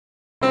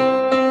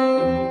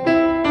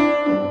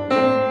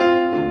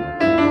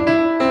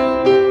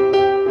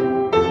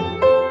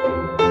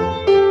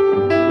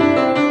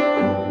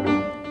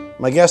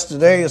My guest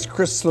today is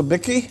Chris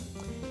Slubicki.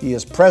 He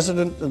is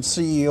President and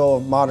CEO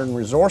of Modern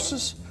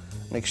Resources,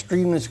 an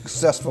extremely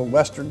successful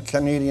Western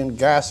Canadian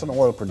gas and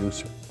oil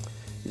producer.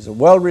 He's a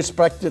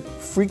well-respected,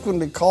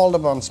 frequently called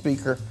upon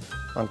speaker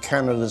on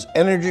Canada's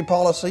energy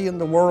policy in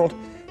the world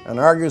and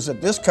argues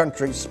that this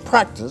country's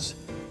practice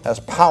has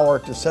power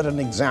to set an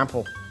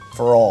example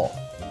for all,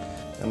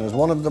 and is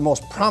one of the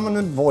most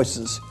prominent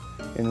voices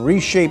in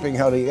reshaping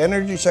how the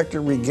energy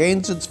sector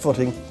regains its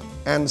footing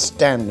and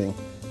standing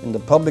in the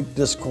public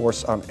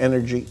discourse on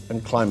energy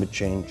and climate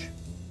change.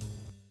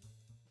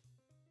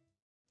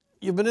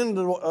 You've been in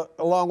it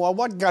a long while.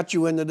 What got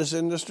you into this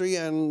industry,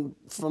 and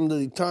from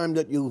the time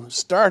that you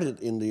started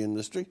in the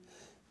industry,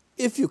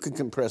 if you can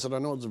compress it, I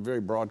know it's a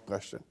very broad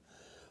question,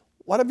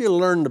 what have you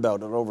learned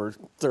about it over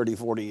 30,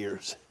 40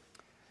 years?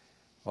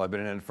 Well, I've been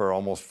in it for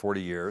almost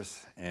 40 years,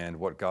 and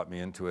what got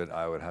me into it,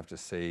 I would have to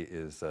say,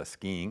 is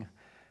skiing.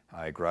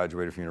 I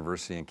graduated from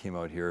university and came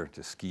out here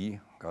to ski,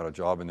 got a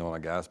job in the oil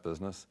and gas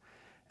business,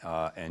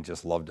 and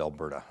just loved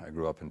Alberta. I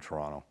grew up in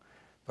Toronto,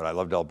 but I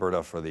loved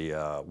Alberta for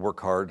the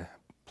work hard,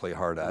 play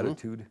hard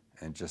attitude,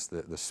 and just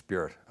the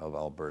spirit of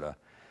Alberta.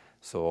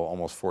 So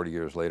almost 40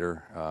 years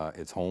later,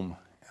 it's home.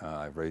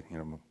 I've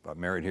got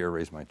married here,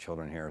 raised my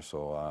children here,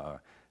 so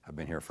I've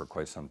been here for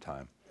quite some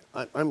time.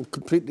 I'm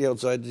completely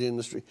outside the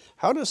industry.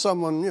 How does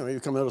someone, you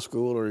come out of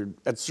school or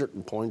at a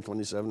certain point,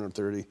 27 or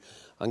 30,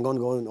 I'm going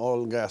to go in the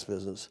oil and gas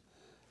business.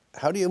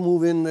 How do you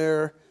move in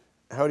there?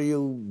 How do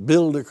you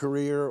build a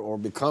career or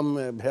become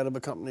a head of a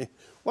company?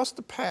 What's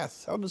the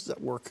path? How does that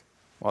work?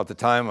 Well, at the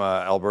time,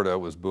 Alberta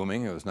was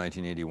booming. It was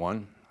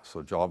 1981,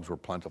 so jobs were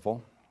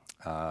plentiful.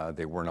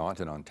 They were not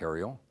in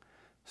Ontario,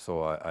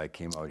 so I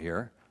came out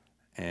here.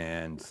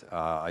 And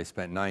I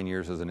spent 9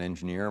 years as an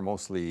engineer,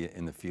 mostly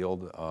in the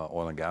field,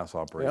 oil and gas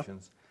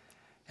operations.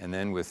 Yep. And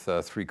then with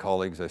 3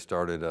 colleagues, I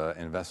started an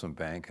investment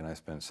bank, and I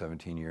spent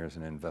 17 years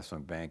in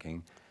investment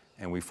banking.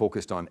 And we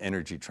focused on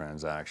energy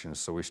transactions.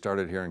 So we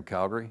started here in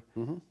Calgary,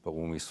 but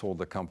when we sold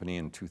the company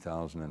in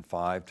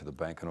 2005 to the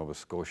Bank of Nova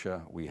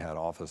Scotia, we had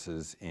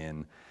offices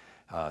in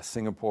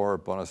Singapore,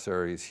 Buenos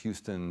Aires,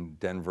 Houston,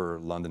 Denver,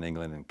 London,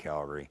 England, and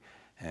Calgary.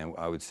 And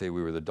I would say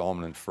we were the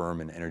dominant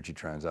firm in energy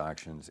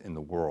transactions in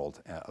the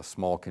world, a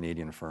small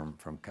Canadian firm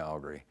from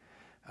Calgary.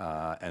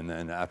 And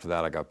then after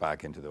that, I got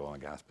back into the oil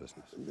and gas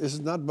business. This is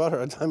not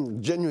butter.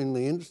 I'm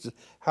genuinely interested.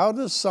 How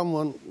does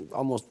someone,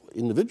 almost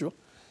individual,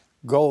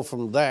 go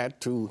from that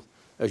to,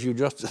 as you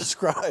just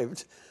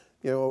described,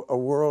 a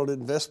world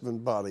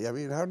investment body? I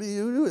mean, how do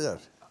you do that?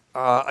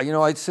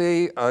 I'd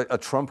say a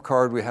trump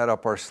card we had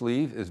up our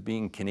sleeve is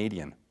being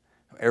Canadian.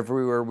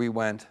 Everywhere we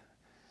went,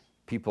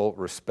 people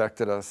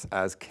respected us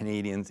as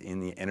Canadians in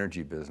the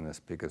energy business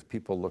because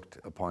people looked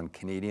upon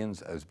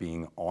Canadians as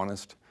being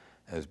honest,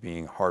 as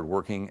being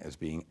hardworking, as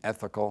being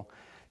ethical.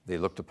 They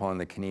looked upon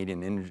the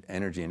Canadian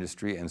energy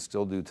industry, and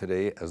still do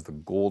today, as the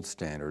gold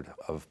standard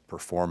of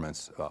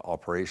performance,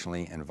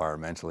 operationally,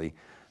 environmentally.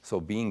 So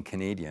being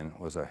Canadian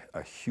was a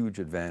huge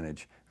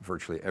advantage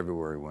virtually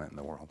everywhere we went in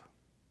the world.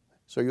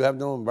 So you have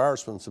no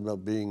embarrassments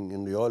about being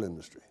in the oil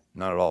industry?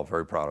 Not at all.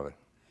 Very proud of it.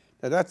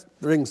 Now that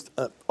brings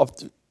up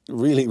to a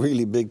really,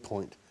 really big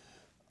point.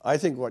 I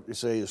think what you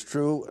say is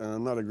true, and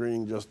I'm not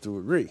agreeing just to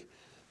agree.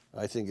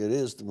 I think it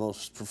is the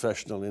most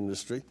professional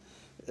industry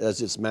as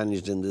it's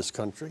managed in this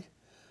country.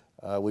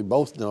 We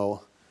both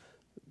know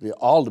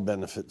all the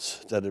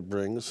benefits that it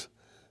brings,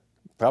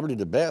 probably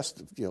the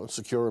best,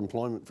 secure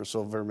employment for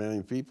so very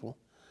many people,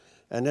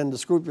 and then the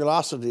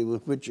scrupulosity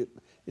with which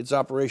its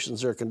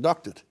operations are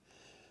conducted.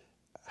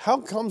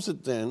 How comes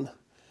it then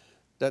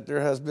that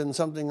there has been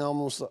something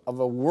almost of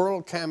a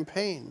world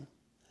campaign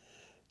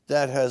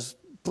that has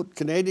put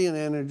Canadian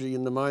energy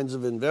in the minds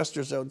of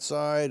investors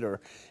outside,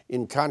 or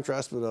in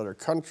contrast with other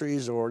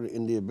countries, or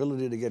in the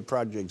ability to get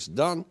projects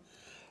done?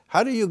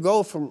 How do you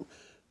go from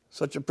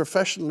such a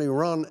professionally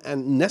run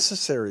and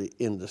necessary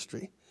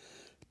industry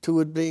to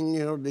it being,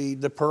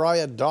 the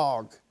pariah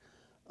dog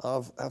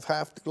of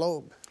half the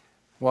globe?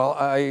 Well,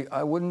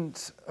 I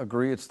wouldn't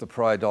agree it's the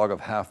pariah dog of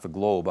half the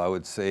globe. I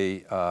would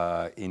say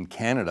in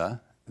Canada,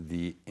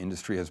 the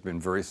industry has been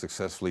very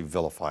successfully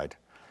vilified.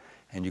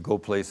 And you go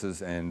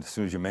places, and as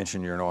soon as you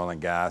mention you're in oil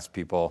and gas,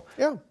 people,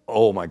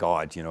 oh my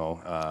God,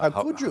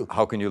 how could you?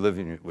 How can you live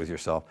with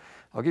yourself?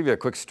 I'll give you a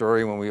quick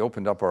story. When we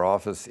opened up our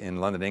office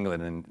in London,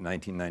 England in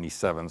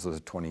 1997, so this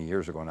is 20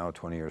 years ago now,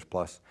 20 years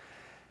plus,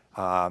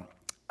 I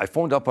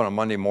phoned up on a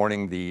Monday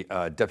morning the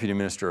Deputy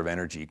Minister of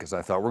Energy, because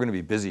I thought, we're going to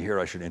be busy here,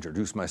 I should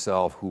introduce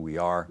myself, who we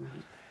are.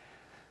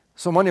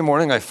 So Monday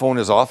morning, I phone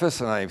his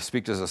office and I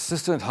speak to his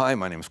assistant. Hi,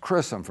 my name's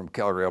Chris. I'm from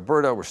Calgary,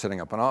 Alberta. We're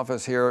setting up an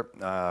office here.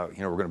 We're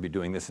going to be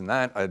doing this and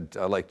that. I'd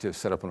like to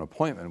set up an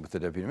appointment with the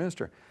Deputy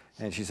Minister.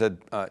 And she said,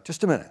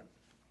 just a minute.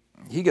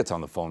 He gets on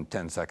the phone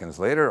 10 seconds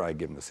later. I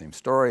give him the same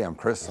story. I'm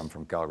Chris. I'm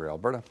from Calgary,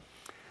 Alberta.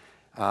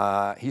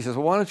 He says,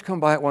 well, why don't you come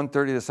by at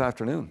 1:30 this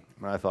afternoon?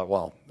 And I thought,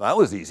 well, that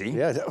was easy.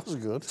 Yeah, that was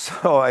good.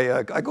 So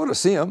I go to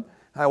see him.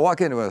 I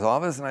walk into his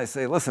office and I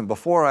say, listen,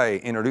 before I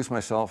introduce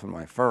myself and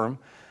my firm,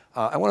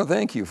 I want to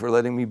thank you for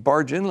letting me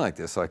barge in like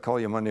this. So I call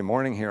you Monday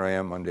morning. Here I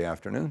am Monday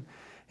afternoon.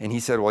 And he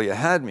said, well, you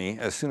had me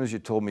as soon as you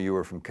told me you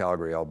were from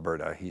Calgary,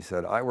 Alberta. He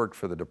said, I worked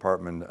for the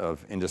Department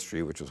of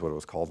Industry, which is what it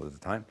was called at the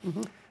time,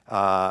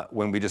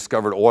 when we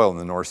discovered oil in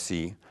the North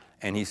Sea.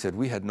 And he said,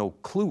 we had no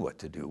clue what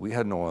to do. We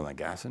had no oil and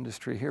gas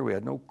industry here. We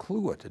had no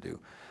clue what to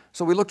do.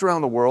 So we looked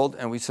around the world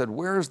and we said,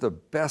 where's the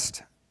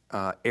best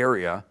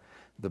area,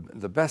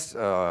 the best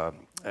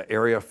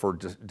area for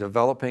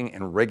developing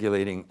and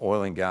regulating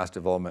oil and gas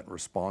development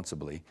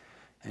responsibly?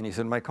 And he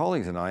said, my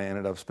colleagues and I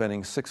ended up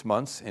spending 6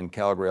 months in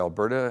Calgary,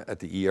 Alberta at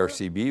the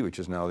ERCB, which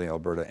is now the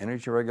Alberta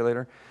Energy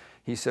Regulator.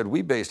 He said,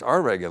 we based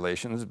our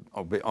regulations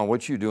on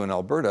what you do in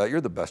Alberta.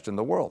 You're the best in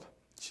the world.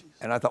 Jeez.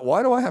 And I thought,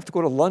 why do I have to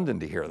go to London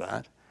to hear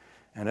that?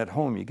 And at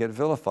home, you get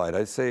vilified.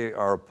 I'd say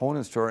our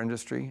opponents to our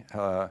industry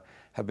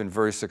have been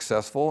very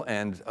successful,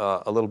 and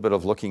a little bit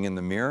of looking in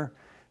the mirror.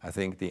 I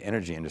think the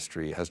energy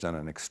industry has done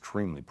an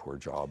extremely poor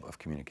job of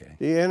communicating.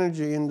 The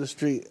energy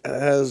industry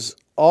has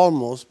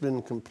almost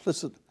been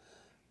complicit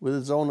with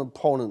its own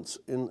opponents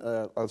in,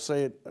 I'll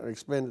say it or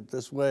explain it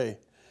this way.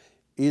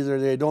 Either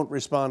they don't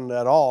respond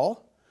at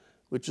all,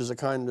 which is a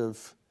kind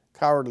of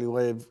cowardly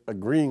way of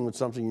agreeing with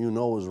something you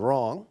know is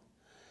wrong.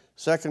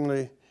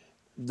 Secondly,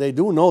 they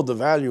do know the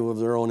value of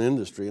their own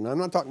industry. And I'm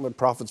not talking about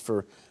profits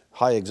for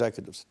high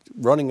executives.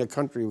 Running a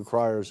country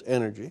requires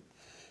energy.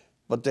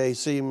 But they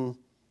seem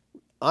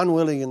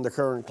unwilling in the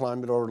current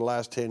climate over the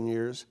last 10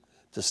 years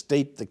to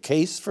state the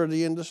case for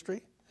the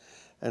industry.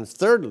 And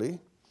thirdly,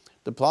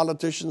 the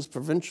politicians,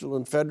 provincial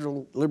and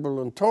federal,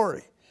 Liberal and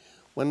Tory,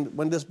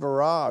 when this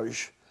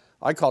barrage,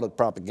 I call it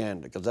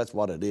propaganda because that's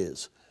what it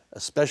is,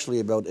 especially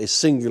about a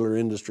singular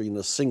industry in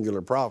a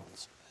singular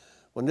province.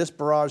 When this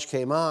barrage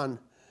came on,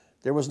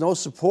 there was no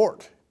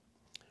support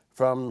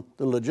from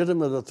the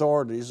legitimate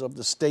authorities of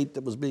the state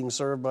that was being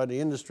served by the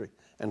industry.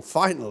 And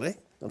finally,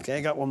 okay,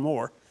 I got one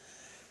more,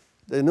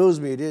 the news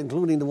media,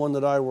 including the one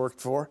that I worked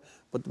for,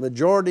 but the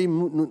majority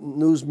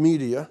news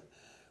media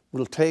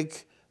will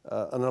take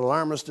an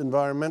alarmist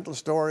environmental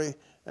story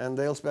and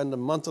they'll spend a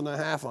month and a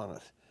half on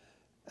it.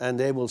 And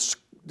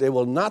they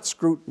will not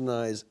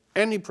scrutinize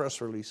any press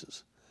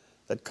releases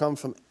that come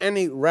from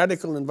any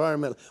radical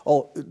environmental.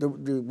 Oh,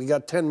 we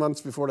got 10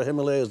 months before the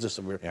Himalayas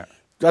disappear. Yeah.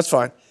 That's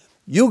fine.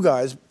 You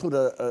guys put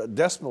a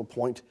decimal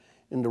point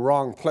in the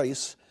wrong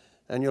place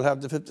and you'll have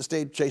the fifth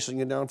estate chasing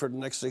you down for the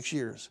next 6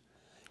 years.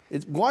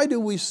 Why do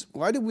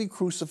we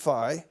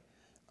crucify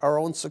our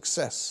own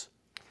success?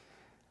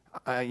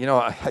 You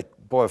know,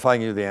 boy, if I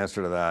can give you the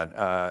answer to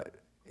that,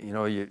 you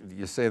know,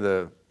 you say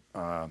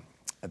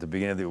at the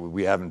beginning that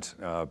we haven't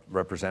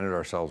represented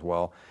ourselves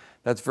well.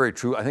 That's very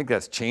true. I think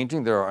that's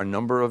changing. There are a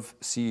number of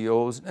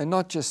CEOs, and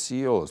not just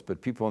CEOs,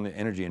 but people in the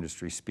energy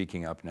industry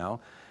speaking up now.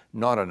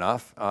 Not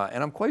enough,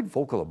 and I'm quite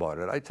vocal about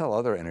it. I tell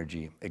other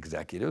energy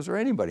executives or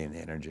anybody in the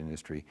energy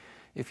industry,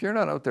 if you're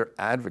not out there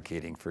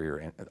advocating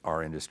for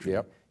our industry,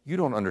 yep, you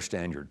don't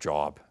understand your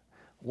job.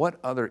 What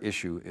other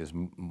issue is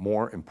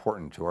more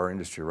important to our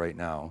industry right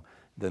now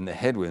than the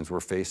headwinds we're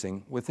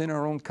facing within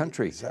our own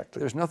country? Exactly.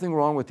 There's nothing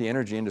wrong with the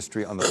energy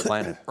industry on the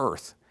planet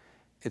Earth.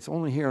 It's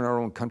only here in our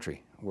own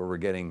country where we're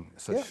getting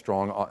such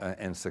strong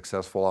and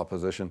successful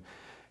opposition.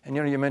 And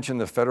you know, you mentioned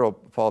the federal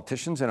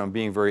politicians, and I'm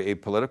being very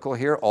apolitical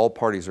here. All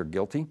parties are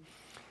guilty.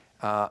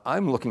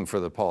 I'm looking for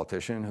the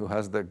politician who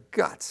has the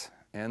guts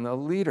and the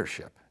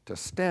leadership to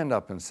stand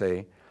up and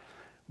say,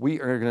 we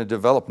are going to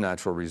develop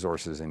natural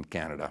resources in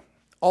Canada.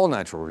 All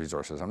natural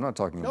resources. I'm not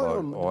talking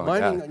about oil and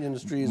gas. Mining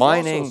industry is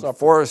mining, also suffering.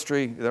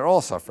 forestry, they're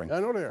all suffering. I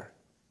know they are.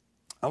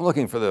 I'm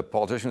looking for the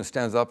politician who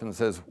stands up and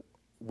says,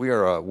 we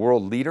are a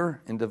world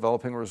leader in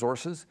developing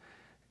resources.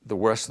 The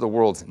rest of the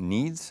world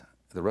needs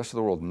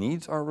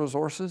our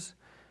resources.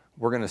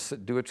 We're going to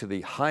do it to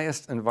the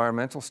highest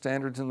environmental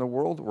standards in the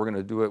world. We're going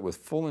to do it with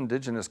full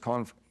Indigenous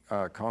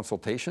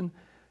consultation,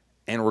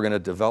 and we're going to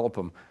develop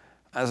them.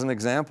 As an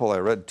example, I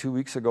read 2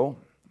 weeks ago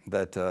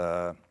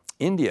that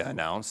India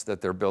announced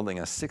that they're building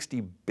a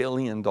 $60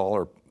 billion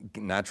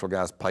natural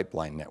gas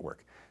pipeline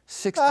network.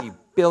 $60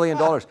 billion,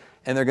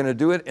 and they're going to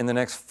do it in the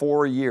next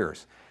 4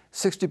 years.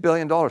 $60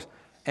 billion.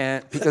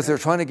 And because they're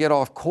trying to get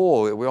off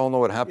coal. We all know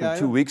what happened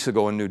 2 weeks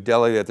ago in New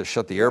Delhi. They had to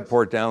shut the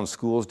airport down,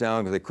 schools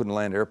down because they couldn't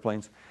land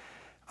airplanes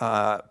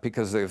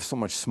because they have so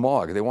much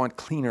smog. They want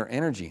cleaner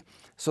energy.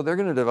 So they're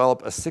going to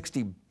develop a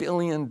 $60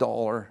 billion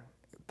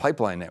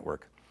pipeline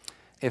network.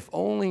 If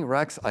only,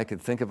 Rex, I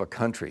could think of a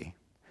country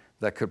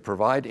that could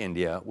provide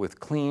India with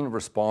clean,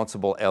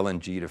 responsible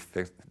LNG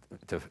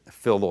to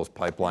fill those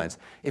pipelines.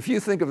 If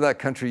you think of that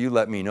country, you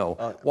let me know.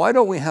 Why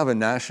don't we have a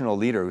national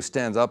leader who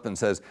stands up and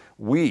says,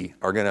 we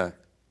are going to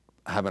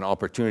have an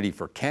opportunity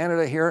for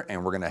Canada here,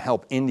 and we're going to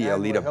help India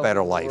lead a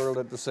better life. The world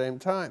at the same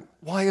time.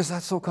 Why is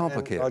that so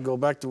complicated? And I'll go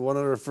back to one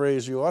other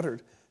phrase you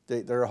uttered.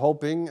 They're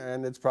hoping,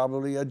 and it's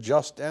probably a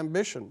just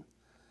ambition,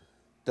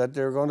 that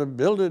they're going to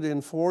build it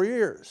in 4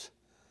 years.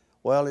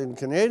 Well, in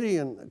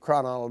Canadian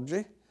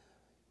chronology,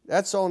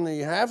 that's only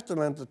half the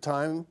length of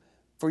time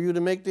for you to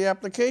make the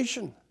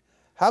application.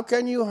 How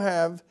can you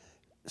have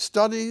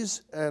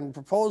studies and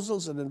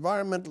proposals and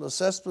environmental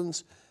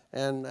assessments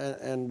and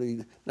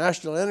the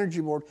National Energy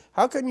Board,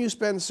 how can you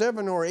spend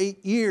 7 or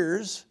 8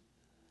 years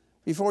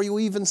before you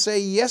even say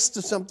yes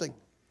to something.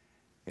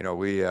 You know,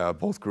 we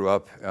both grew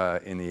up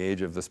in the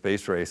age of the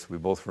space race. We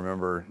both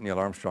remember Neil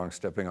Armstrong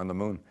stepping on the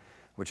moon,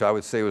 which I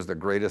would say was the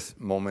greatest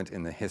moment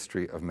in the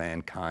history of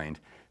mankind.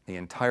 The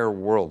entire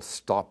world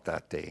stopped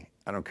that day.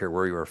 I don't care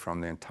where you were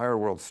from. The entire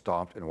world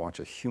stopped and watched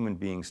a human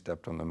being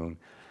step on the moon.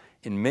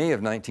 In May of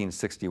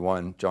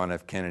 1961, John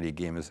F. Kennedy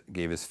gave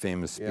his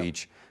famous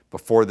speech,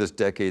 before this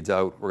decade's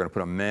out, we're going to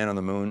put a man on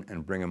the moon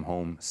and bring him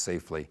home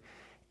safely.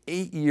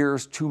 8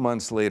 years, 2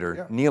 months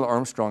later, Neil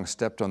Armstrong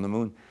stepped on the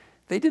moon.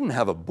 They didn't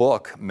have a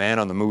book, Man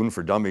on the Moon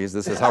for Dummies,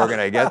 this is how we're going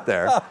to get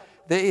there.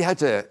 They had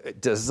to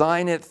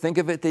design it, think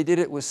of it. They did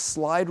it with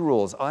slide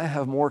rules. I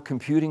have more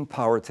computing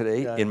power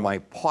today in my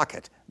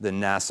pocket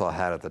than NASA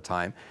had at the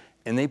time.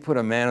 And they put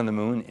a man on the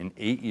moon in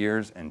 8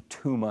 years and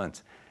 2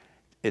 months.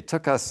 It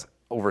took us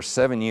over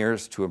 7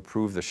 years to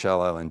improve the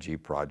Shell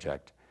LNG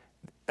project.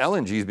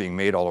 LNG is being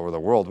made all over the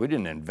world. We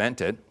didn't invent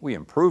it, we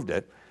improved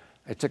it.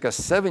 It took us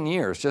 7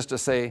 years just to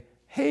say,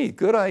 hey,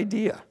 good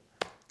idea.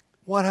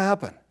 What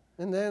happened?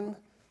 And then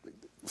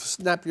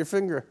snap your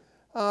finger.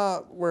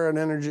 We're an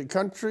energy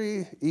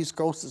country. East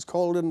Coast is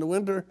cold in the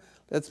winter.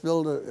 Let's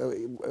build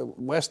a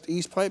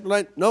west-east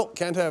pipeline. No,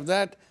 can't have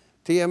that.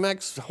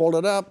 TMX, hold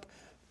it up.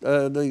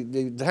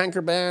 The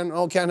tanker ban,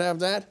 oh, can't have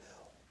that.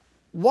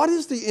 What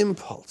is the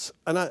impulse?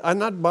 And I'm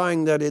not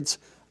buying that it's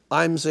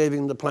I'm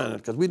saving the planet,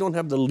 because we don't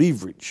have the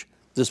leverage,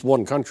 this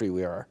one country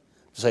we are,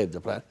 to save the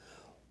planet.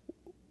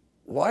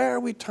 Why are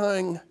we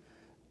tying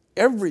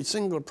every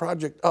single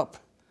project up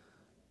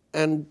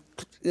and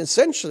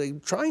essentially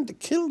trying to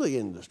kill the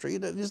industry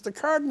that is the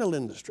cardinal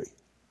industry?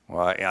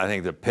 Well, I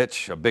think the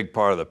pitch, a big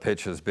part of the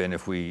pitch has been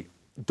if we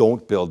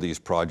don't build these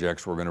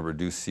projects, we're going to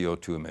reduce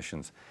CO2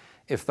 emissions.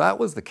 If that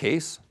was the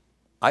case,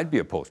 I'd be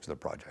opposed to the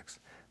projects.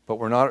 But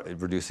we're not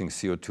reducing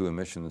CO2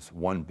 emissions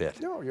one bit.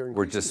 No, you're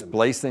we're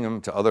displacing them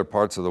to other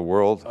parts of the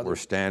world where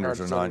standards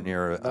are not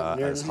near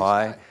as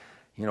high.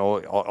 You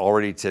know,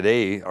 already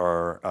today,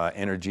 our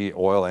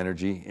oil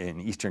energy in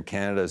Eastern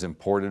Canada is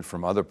imported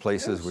from other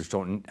places which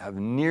don't have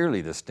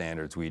nearly the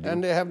standards we do.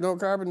 And they have no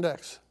carbon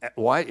tax.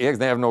 Why? Yeah,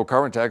 they have no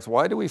carbon tax.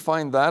 Why do we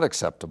find that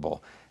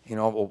acceptable? You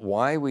know,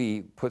 why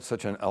we put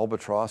such an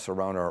albatross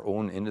around our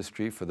own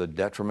industry for the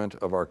detriment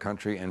of our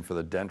country and for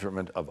the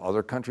detriment of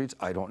other countries,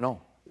 I don't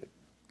know.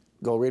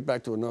 Go right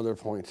back to another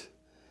point.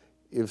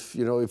 If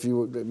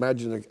you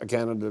imagine a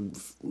Canada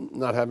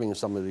not having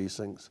some of these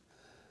things.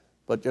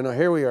 But you know,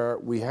 here we are,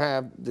 we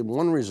have the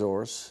one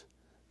resource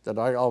that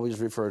I always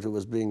refer to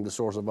as being the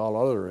source of all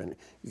other energy.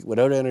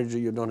 Without energy,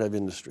 you don't have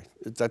industry.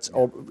 That's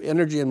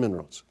energy and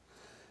minerals.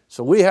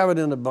 So we have it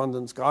in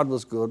abundance. God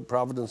was good,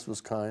 providence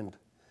was kind.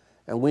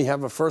 And we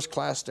have a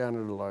first-class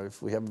standard of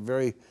life. We have a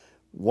very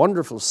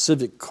wonderful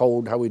civic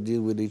code, how we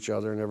deal with each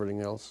other and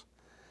everything else.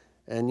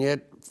 And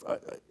yet,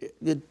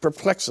 it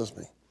perplexes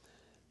me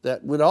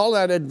that with all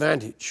that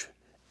advantage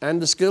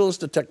and the skills,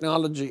 the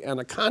technology, and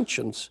a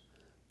conscience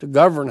to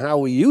govern how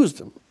we use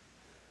them,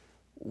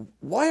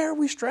 why are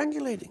we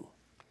strangulating?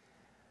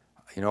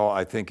 You know,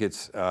 I think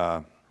it's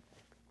the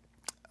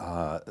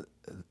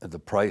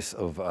price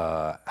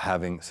of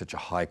having such a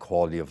high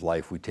quality of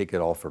life. We take it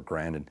all for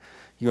granted.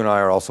 You and I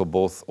are also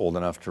both old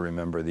enough to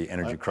remember the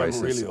energy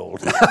crisis. I'm really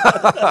old.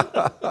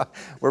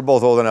 We're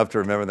both old enough to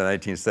remember the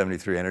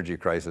 1973 energy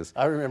crisis.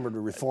 I remember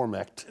the Reform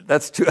Act.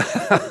 That's too.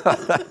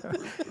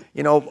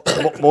 You know,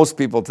 most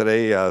people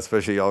today,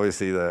 especially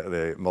obviously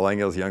the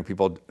millennials, young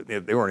people,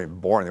 they weren't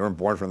even born. They weren't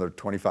born for another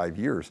 25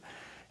 years.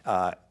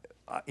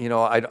 You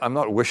know, I'm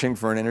not wishing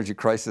for an energy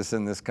crisis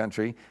in this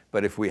country,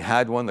 but if we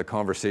had one, the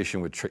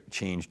conversation would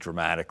change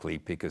dramatically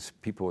because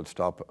people would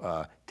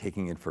stop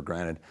taking it for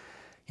granted.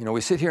 You know,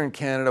 we sit here in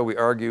Canada, we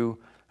argue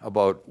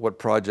about what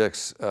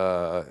projects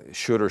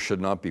should or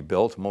should not be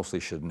built, mostly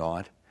should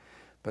not,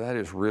 but that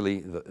is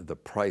really the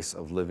price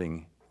of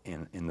living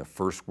in the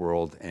first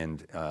world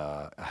and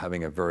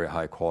having a very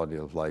high quality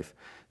of life.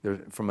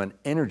 From an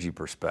energy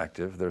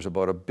perspective, there's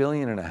about 1.5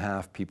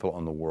 billion people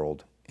in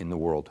the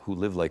world who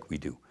live like we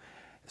do.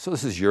 So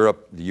this is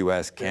Europe, the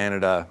US,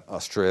 Canada,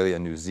 Australia,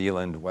 New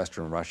Zealand,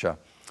 Western Russia.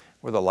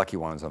 We're the lucky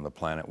ones on the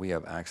planet. We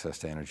have access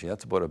to energy.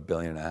 That's about 1.5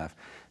 billion.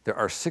 There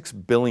are 6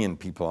 billion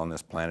people on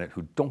this planet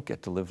who don't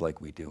get to live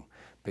like we do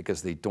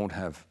because they don't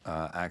have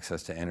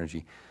access to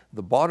energy.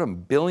 The bottom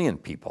 1 billion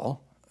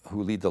people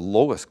who lead the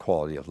lowest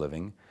quality of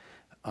living,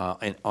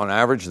 and on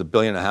average, the 1.5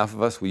 billion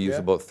of us, we use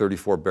about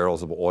 34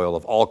 barrels of oil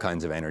of all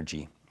kinds of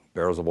energy,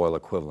 barrels of oil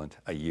equivalent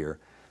a year.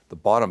 The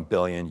bottom 1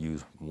 billion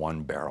use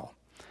 1 barrel.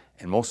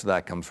 And most of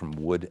that comes from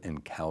wood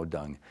and cow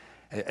dung.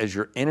 As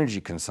your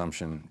energy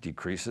consumption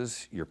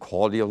decreases, your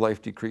quality of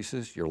life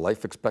decreases, your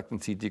life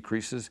expectancy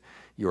decreases,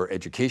 your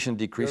education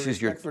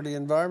decreases, your respect for the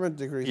environment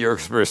decreases. Your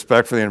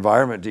respect for the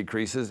environment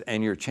decreases,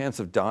 and your chance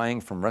of dying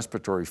from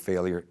respiratory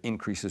failure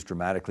increases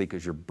dramatically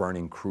because you're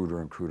burning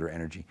cruder and cruder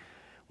energy.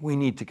 We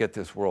need to get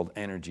this world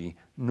energy.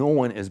 No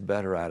one is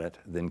better at it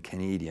than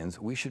Canadians.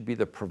 We should be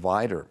the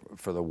provider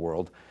for the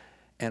world.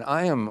 And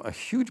I am a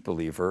huge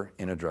believer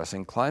in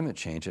addressing climate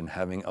change and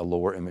having a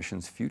lower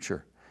emissions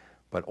future.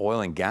 But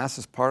oil and gas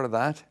is part of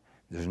that.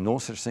 There's no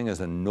such thing as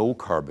a no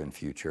carbon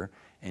future,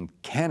 and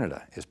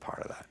Canada is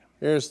part of that.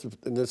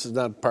 And this is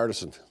not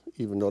partisan,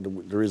 even though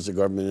there is a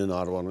government in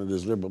Ottawa and it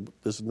is Liberal, but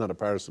this is not a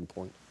partisan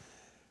point.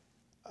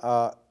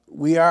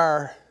 We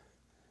are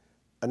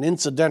an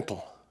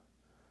incidental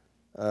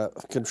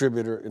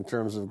contributor in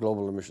terms of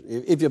global emissions.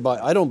 If you buy,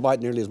 I don't buy it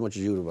nearly as much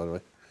as you do, by the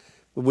way,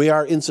 but we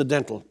are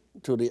incidental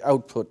to the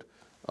output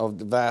of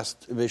the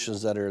vast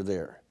emissions that are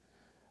there.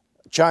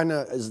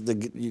 China is the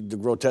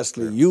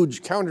grotesquely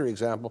huge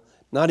counterexample,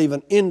 not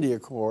even in the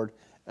Accord,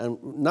 and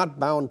not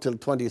bound till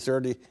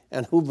 2030,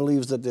 and who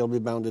believes that they'll be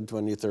bound in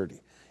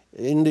 2030?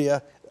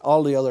 India,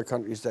 all the other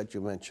countries that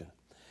you mentioned.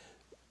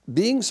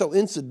 Being so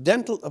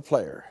incidental a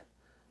player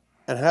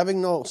and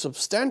having no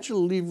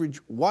substantial leverage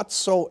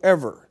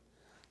whatsoever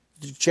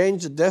to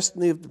change the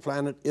destiny of the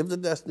planet, if the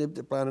destiny of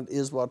the planet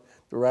is what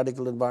the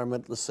radical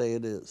environmentalists say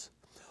it is.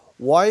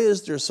 Why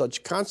is there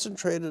such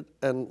concentrated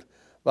and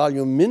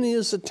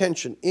voluminous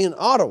attention in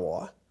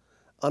Ottawa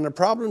on a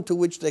problem to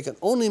which they can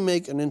only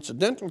make an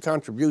incidental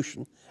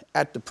contribution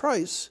at the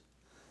price,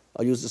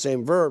 I'll use the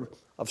same verb,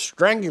 of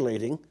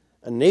strangulating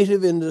a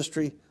native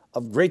industry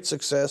of great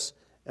success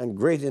and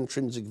great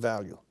intrinsic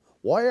value?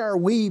 Why are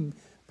we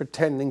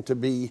pretending to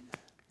be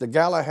the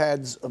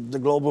Galahads of the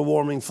global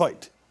warming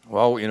fight?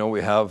 Well, you know,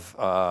 we have,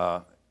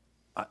 I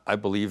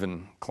believe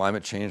in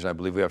climate change, and I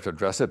believe we have to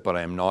address it, but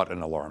I am not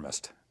an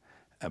alarmist.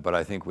 But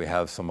I think we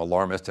have some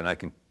alarmists, and I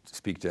can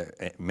speak to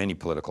many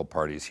political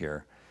parties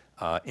here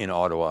in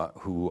Ottawa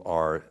who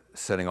are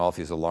setting off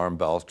these alarm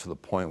bells to the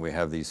point we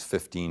have these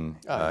 15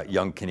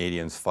 young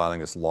Canadians filing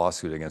this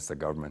lawsuit against the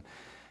government.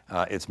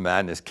 It's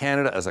madness.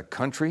 Canada as a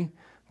country,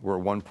 we're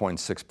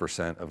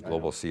 1.6% of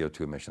global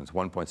CO2 emissions,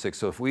 1.6.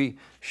 So if we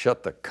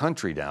shut the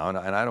country down,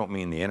 and I don't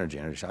mean the energy,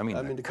 I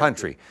mean the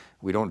country.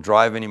 We don't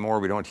drive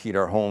anymore, we don't heat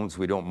our homes,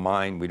 we don't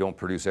mine, we don't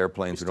produce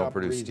airplanes, we don't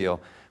produce steel,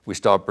 we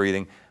stop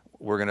breathing.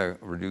 We're going to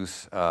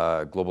reduce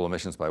global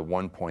emissions by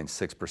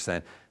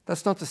 1.6%.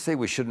 That's not to say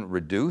we shouldn't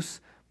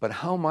reduce, but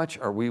how much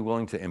are we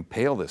willing to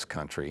impale this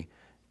country?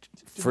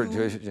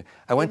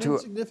 I went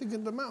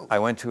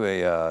to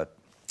a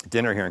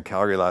dinner here in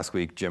Calgary last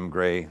week. Jim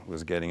Gray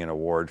was getting an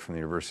award from the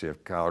University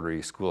of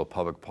Calgary School of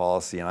Public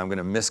Policy, and I'm going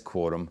to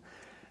misquote him,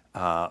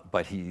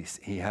 but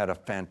he had a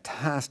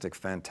fantastic,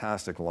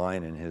 fantastic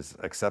line in his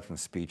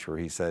acceptance speech where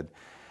he said,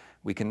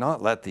 "We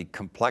cannot let the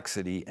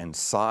complexity and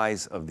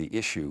size of the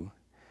issue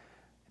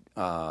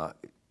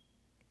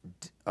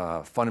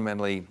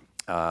fundamentally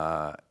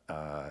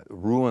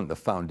ruin the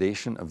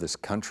foundation of this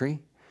country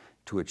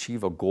to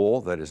achieve a goal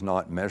that is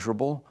not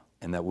measurable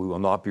and that we will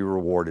not be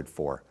rewarded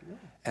for." Yeah.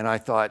 And I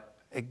thought,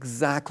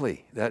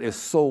 exactly, that is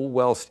so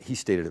well, he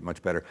stated it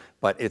much better,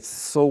 but it's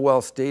so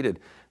well stated.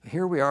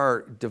 Here we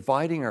are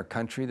dividing our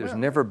country. There's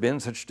never been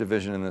such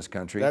division in this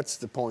country. That's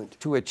the point.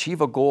 To achieve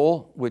a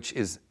goal which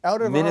is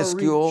out of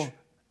minuscule, our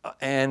reach.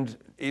 And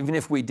even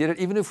if we did it,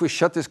 even if we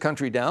shut this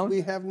country down,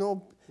 we have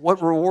no...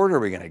 What reward are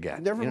we going to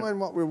get? Never mind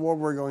what reward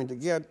we're going to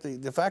get.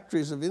 The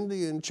factories of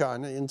India and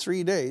China in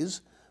 3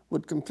 days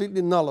would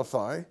completely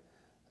nullify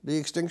the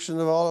extinction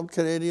of all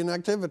Canadian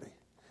activity.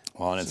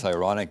 Well, and it's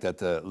ironic that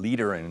the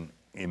leader in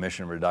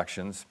emission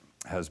reductions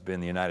has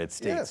been the United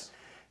States,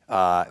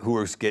 who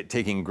are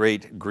taking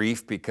great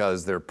grief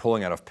because they're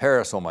pulling out of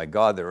Paris. Oh my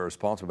God, they're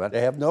responsible for that.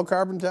 They have no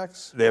carbon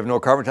tax? They have no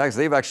carbon tax.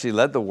 They've actually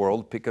led the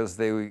world because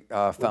they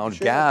found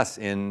gas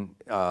in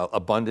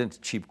abundant,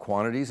 cheap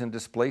quantities and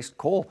displaced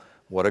coal.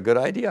 What a good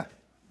idea.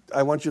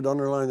 I want you to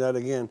underline that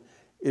again.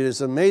 It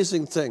is an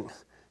amazing thing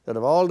that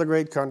of all the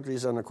great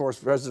countries, and of course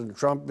President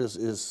Trump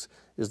is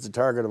the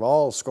target of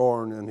all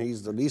scorn and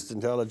he's the least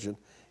intelligent,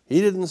 he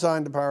didn't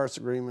sign the Paris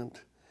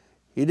Agreement.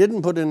 He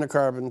didn't put in the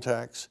carbon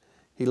tax.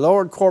 He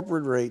lowered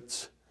corporate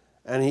rates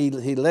and he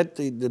let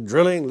the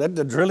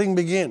drilling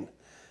begin.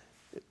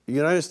 The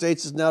United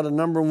States is now the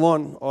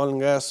 #1 oil and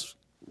gas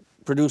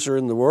producer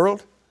in the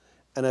world.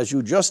 And as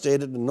you just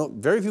stated,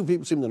 and very few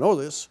people seem to know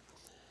this,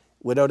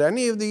 without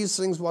any of these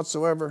things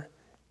whatsoever,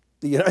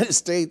 the United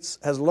States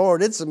has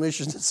lowered its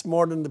emissions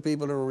more than the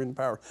people who are in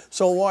power.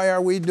 So why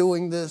are we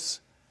doing this?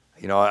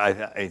 You know,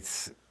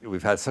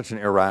 we've had such an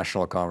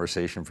irrational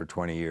conversation for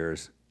 20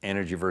 years.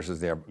 Energy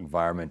versus the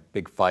environment,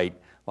 big fight,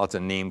 lots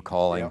of name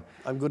calling. Yeah,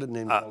 I'm good at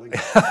name calling.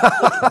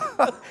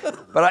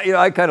 But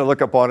I kind of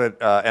look upon it,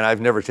 and I've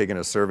never taken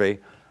a survey,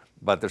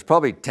 but there's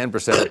probably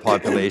 10% of the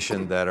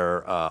population that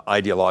are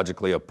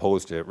ideologically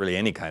opposed to really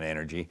any kind of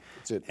energy.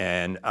 That's it.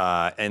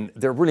 And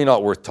they're really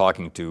not worth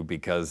talking to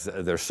because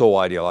they're so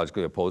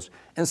ideologically opposed.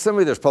 And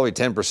similarly, there's probably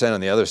 10%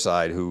 on the other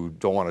side who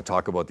don't want to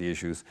talk about the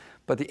issues.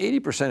 But the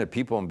 80% of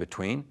people in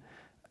between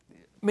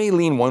may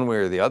lean one way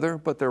or the other,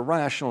 but they're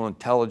rational,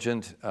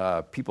 intelligent,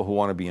 people who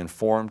want to be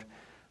informed.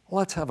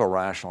 Let's have a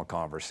rational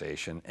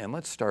conversation and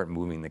let's start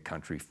moving the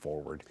country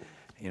forward.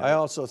 You know? I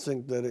also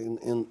think that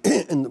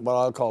in what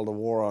I'll call the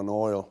war on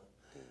oil,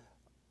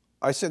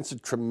 I sense a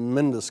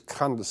tremendous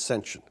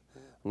condescension.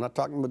 I'm not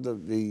talking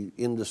about the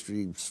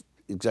industry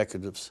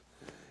executives,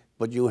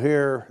 but you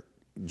hear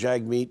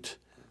Jagmeet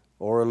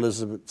or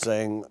Elizabeth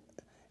saying,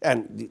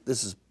 and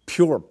this is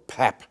pure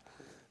pap,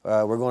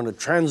 we're going to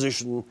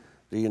transition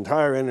the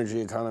entire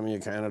energy economy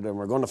of Canada, and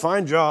we're going to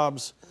find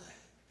jobs.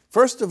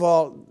 First of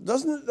all,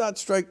 doesn't that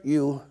strike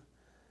you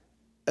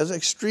as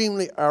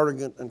extremely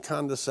arrogant and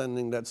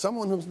condescending that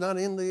someone who's not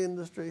in the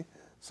industry,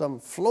 some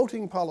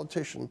floating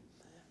politician,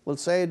 will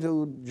say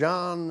to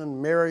John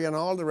and Mary and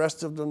all the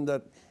rest of them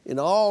that in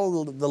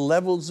all the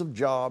levels of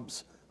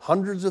jobs,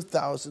 hundreds of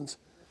thousands,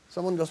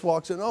 someone just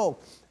walks in, oh,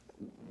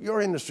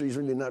 your industry is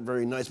really not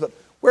very nice, but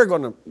we're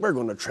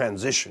going to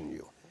transition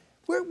you.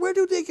 Where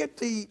do they get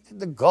the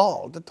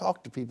gall to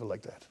talk to people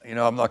like that? You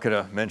know, I'm not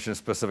going to mention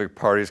specific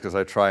parties because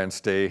I try and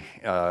stay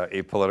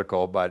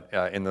apolitical, but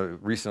in the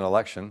recent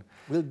election...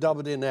 We'll dub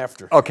it in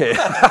after. Okay.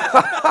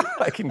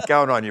 I can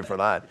count on you for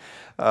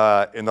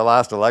that. In the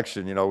last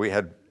election, you know, we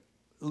had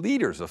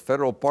leaders of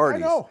federal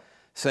parties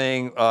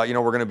saying, you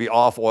know, we're going to be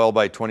off oil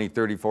by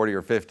 2030, 40,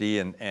 or 50,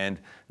 and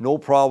no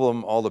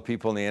problem, all the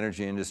people in the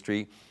energy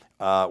industry,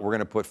 we're going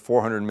to put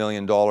 $400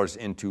 million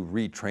into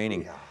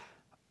retraining. Yeah.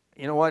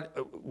 You know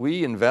what?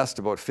 We invest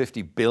about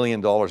 $50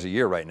 billion a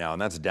year right now,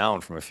 and that's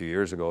down from a few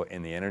years ago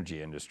in the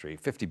energy industry,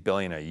 $50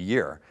 billion a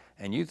year.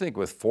 And you think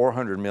with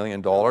 $400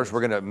 million, we're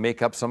going to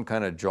make up some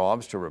kind of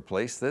jobs to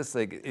replace this?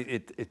 Like,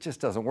 it just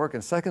doesn't work.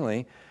 And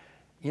secondly,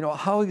 you know,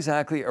 how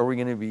exactly are we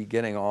going to be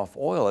getting off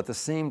oil? At the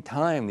same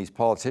time, these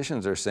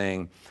politicians are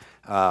saying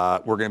we're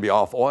going to be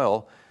off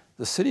oil.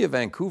 The city of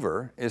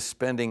Vancouver is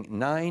spending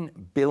 $9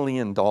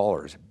 billion,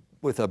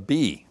 with a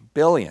B,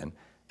 billion,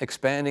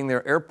 expanding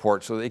their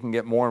airport so they can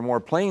get more and more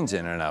planes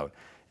in and out.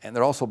 And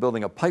they're also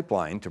building a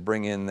pipeline to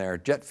bring in their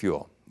jet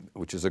fuel,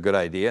 which is a good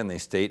idea, and they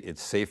state it's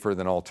safer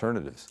than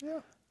alternatives. Yeah.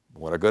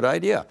 What a good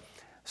idea.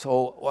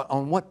 So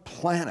on what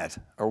planet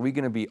are we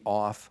going to be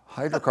off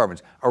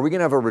hydrocarbons? Are we going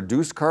to have a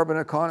reduced carbon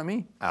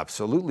economy?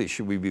 Absolutely.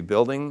 Should we be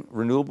building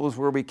renewables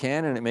where we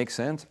can and it makes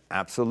sense?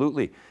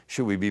 Absolutely.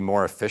 Should we be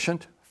more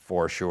efficient?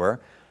 For sure.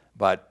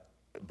 But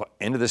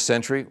end of the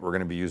century, we're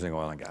going to be using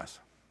oil and gas.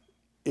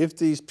 If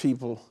these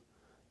people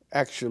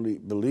actually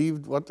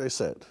believed what they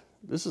said,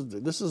 this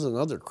is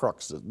another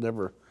crux that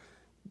never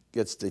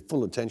gets the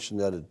full attention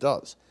that it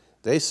does.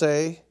 They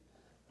say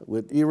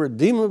with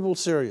irredeemable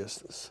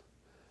seriousness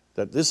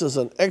that this is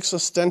an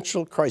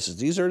existential crisis.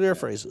 These are their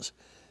phrases.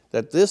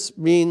 That this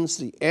means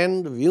the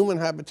end of human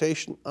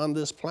habitation on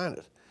this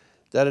planet.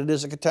 That it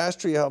is a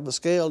catastrophe of the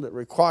scale that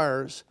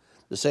requires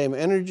the same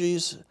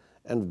energies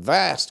and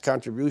vast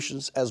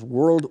contributions as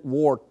World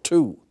War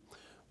II.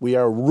 We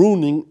are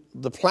ruining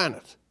the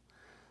planet.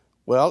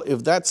 Well,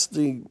 if that's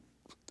the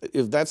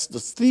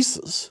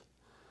thesis,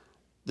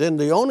 then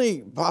the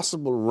only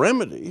possible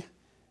remedy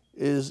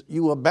is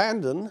you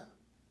abandon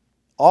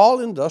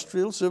all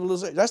industrial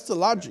civilization. That's the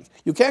logic.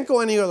 You can't go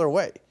any other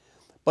way.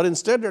 But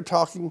instead they're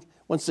talking,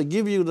 once they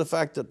give you the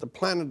fact that the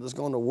planet is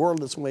going to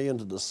whirl its way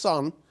into the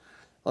sun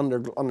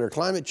under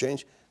climate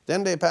change,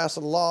 then they pass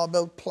a law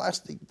about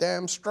plastic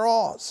damn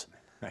straws.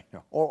 I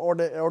know. Or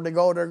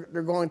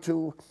they're going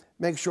to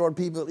make sure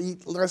people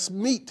eat less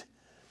meat.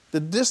 The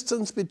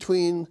distance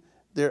between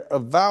their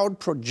avowed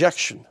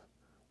projection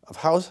of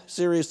how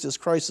serious this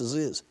crisis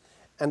is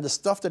and the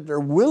stuff that they're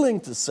willing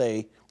to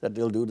say that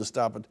they'll do to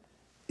stop it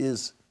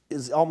is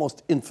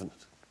almost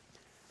infinite.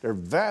 They're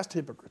vast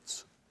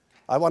hypocrites.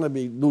 I want to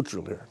be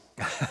neutral here.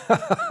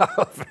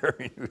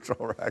 Very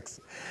neutral, Rex.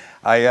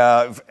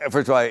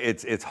 First of all,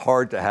 it's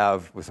hard to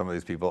have with some of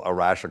these people a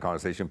rational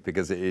conversation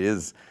because it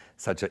is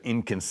such an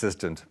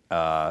inconsistent,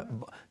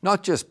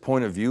 not just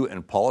point of view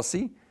and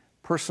policy,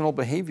 personal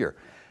behavior.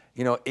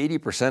 You know,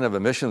 80% of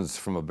emissions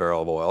from a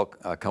barrel of oil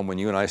come when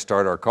you and I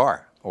start our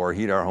car, or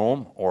heat our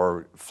home,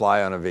 or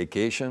fly on a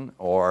vacation,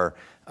 or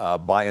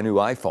buy a new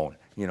iPhone.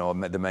 You know,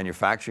 the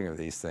manufacturing of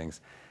these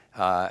things.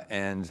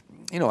 And,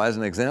 you know, as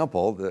an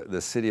example,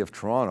 the city of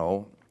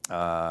Toronto,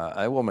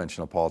 I will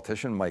mention a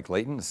politician, Mike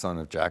Layton, the son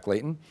of Jack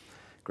Layton,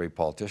 great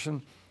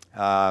politician,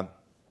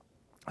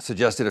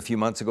 suggested a few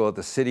months ago that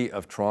the city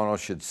of Toronto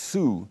should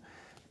sue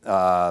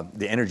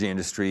the energy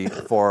industry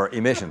for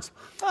emissions.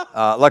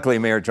 Luckily,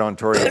 Mayor John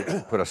Tory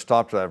put a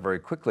stop to that very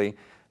quickly.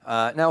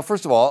 Now,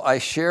 first of all, I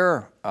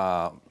share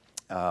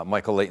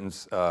Michael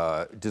Layton's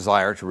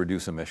desire to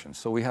reduce emissions,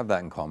 so we have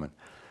that in common.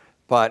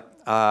 But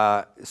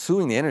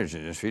suing the energy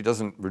industry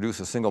doesn't reduce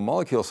a single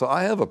molecule, so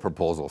I have a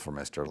proposal for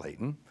Mr.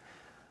 Layton.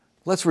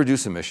 Let's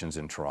reduce emissions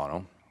in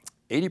Toronto.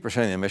 80% of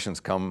the emissions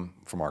come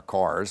from our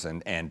cars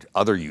and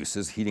other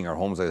uses, heating our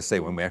homes, like I say,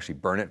 when we actually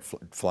burn it,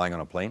 flying on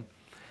a plane.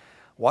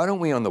 Why don't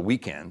we, on the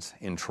weekends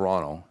in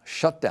Toronto,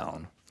 shut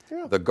down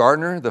the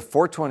Gardiner, the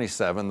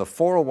 427, the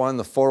 401,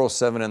 the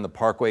 407, and the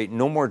Parkway?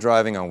 No more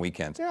driving on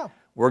weekends. Yeah.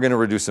 We're going to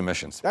reduce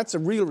emissions. That's a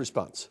real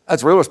response.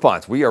 That's a real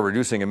response. We are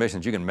reducing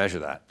emissions. You can measure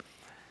that.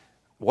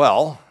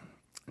 Well,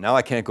 now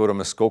I can't go to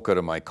Muskoka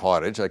to my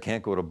cottage. I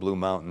can't go to Blue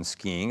Mountain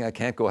skiing. I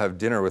can't go have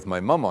dinner with my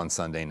mom on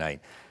Sunday night.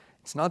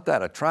 It's not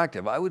that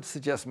attractive. I would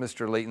suggest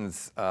Mr.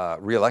 Layton's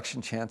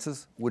re-election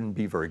chances wouldn't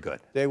be very good.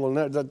 They will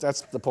never,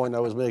 that's the point I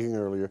was making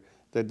earlier,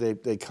 that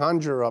they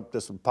conjure up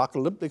this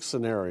apocalyptic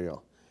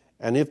scenario,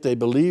 and if they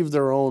believe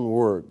their own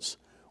words,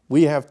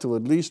 we have to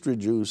at least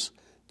reduce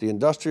the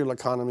industrial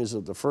economies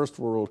of the first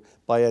world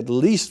by at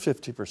least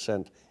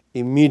 50%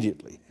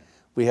 immediately.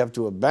 We have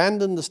to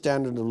abandon the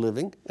standard of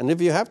living, and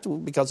if you have to,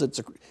 because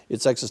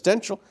it's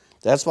existential,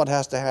 that's what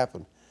has to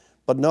happen.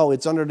 But no,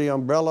 it's under the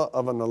umbrella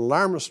of an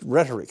alarmist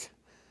rhetoric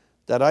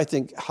that I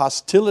think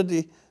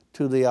hostility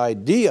to the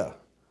idea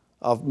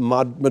of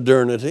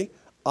modernity,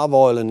 of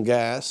oil and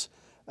gas,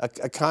 a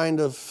kind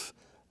of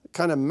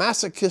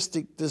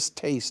masochistic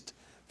distaste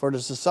for the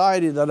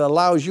society that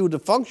allows you to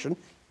function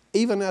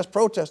even as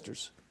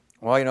protesters.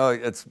 Well, you know,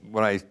 it's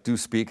when I do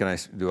speak, and I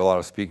do a lot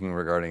of speaking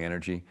regarding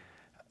energy,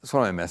 that's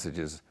one of my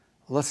messages.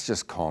 Let's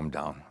just calm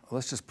down.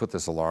 Let's just put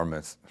this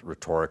alarmist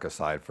rhetoric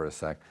aside for a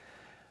sec.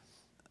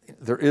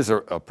 There is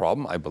a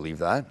problem, I believe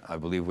that. I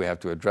believe we have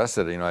to address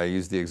it. You know, I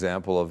used the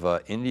example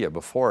of India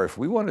before. If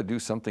we want to do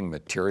something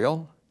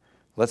material,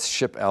 let's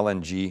ship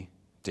LNG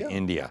to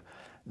India.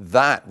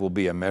 That will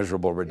be a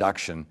measurable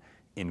reduction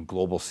in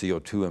global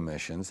CO2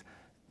 emissions.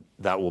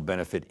 That will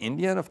benefit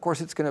India, and of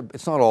course it's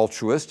not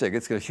altruistic,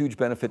 it's got a huge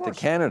benefit to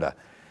Canada.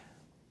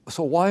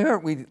 So why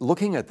aren't we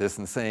looking at this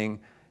and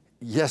saying,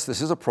 yes,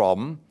 this is a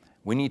problem,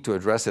 we need to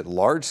address it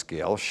large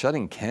scale,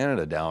 shutting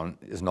Canada down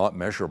is not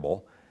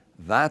measurable,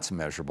 that's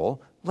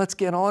measurable, let's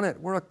get on it.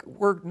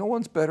 No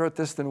one's better at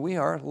this than we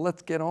are,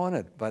 let's get on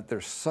it. But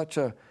there's such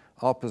a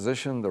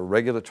opposition, the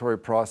regulatory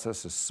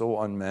process is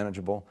so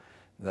unmanageable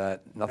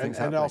that nothing's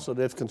happening. And also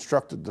they've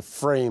constructed the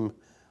frame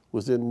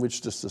within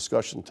which this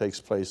discussion takes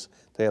place.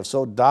 They have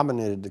so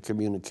dominated the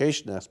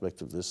communication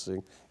aspect of this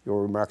thing,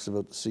 your remarks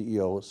about the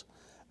CEOs.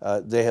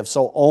 They have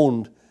so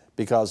owned,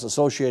 because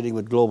associating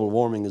with global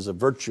warming is a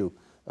virtue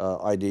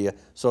idea,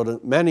 so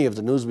that many of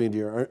the news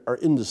media are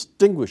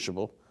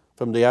indistinguishable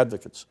from the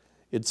advocates.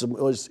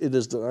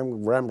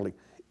 I'm rambling,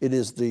 it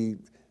is the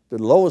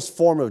lowest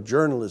form of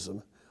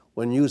journalism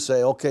when you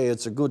say, okay,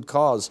 it's a good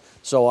cause,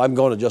 so I'm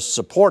going to just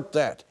support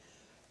that.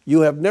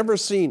 You have never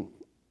seen,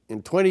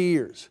 in 20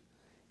 years,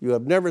 you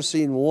have never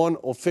seen one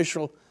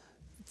official,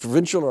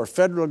 provincial or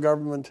federal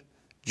government,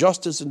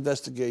 justice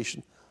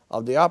investigation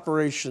of the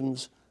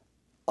operations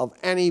of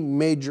any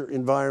major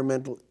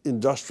environmental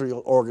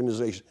industrial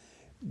organization.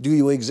 Do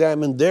you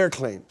examine their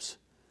claims?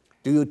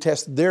 Do you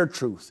test their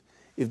truth?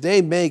 If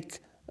they make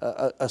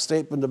a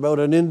statement about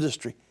an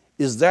industry,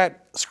 is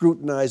that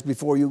scrutinized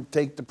before you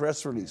take the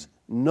press release?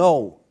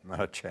 No.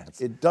 Not a chance.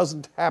 It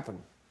doesn't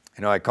happen.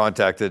 You know, I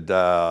contacted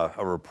a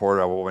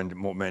reporter, I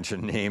won't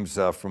mention names,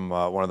 from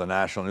one of the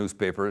national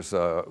newspapers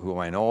whom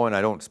I know, and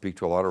I don't speak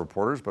to a lot of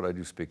reporters, but I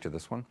do speak to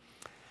this one.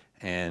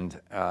 And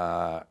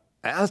I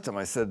asked him,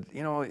 I said,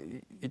 you know,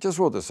 you just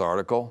wrote this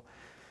article.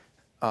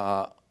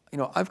 You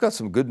know, I've got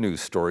some good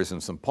news stories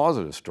and some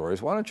positive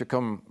stories. Why don't you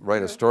come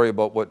write a story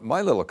about what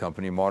my little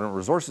company, Modern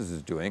Resources,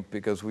 is doing,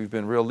 because we've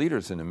been real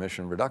leaders in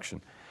emission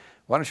reduction.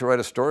 Why don't you write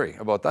a story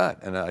about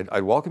that? And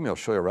I'd welcome you, I'll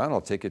show you around,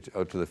 I'll take it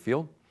out to the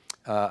field.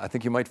 I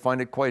think you might find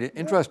it quite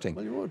interesting.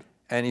 Well, you would.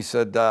 And he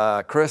said,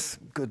 Chris,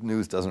 good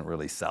news doesn't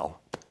really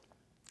sell.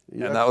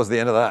 Yeah. And that was the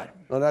end of that.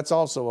 No, that's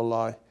also a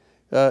lie.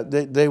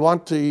 They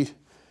want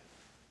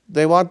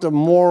the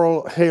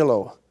moral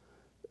halo,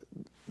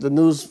 the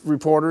news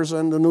reporters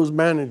and the news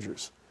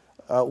managers.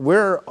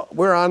 We're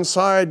on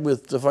side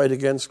with the fight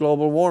against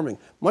global warming.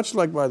 Much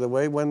like, by the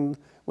way, when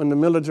the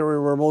military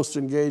were most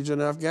engaged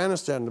in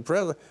Afghanistan, the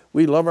president,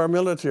 we love our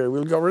military,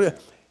 we'll go rid of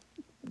it.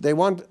 They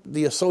want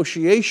the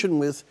association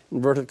with,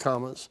 inverted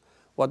commas,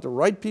 what the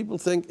right people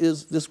think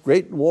is this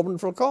great and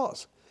wonderful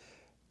cause.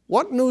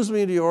 What news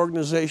media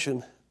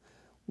organization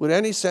with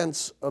any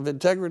sense of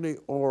integrity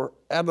or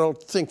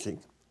adult thinking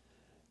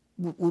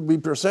would be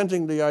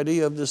presenting the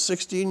idea of this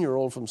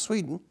 16-year-old from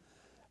Sweden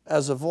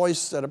as a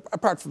voice that,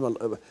 apart from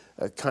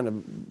a kind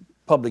of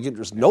public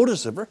interest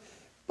notice of her,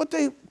 but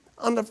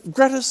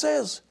Greta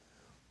says,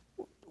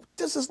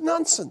 this is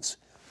nonsense.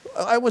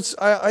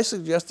 I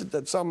suggested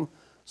that some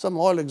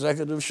oil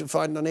executive should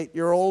find an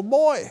 8-year-old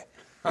boy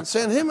and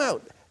send him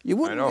out. You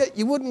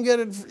wouldn't get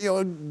it, you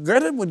know,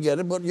 Greta would get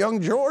it, but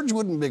young George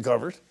wouldn't be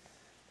covered.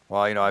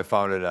 Well, you know, I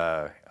found it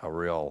a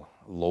real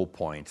low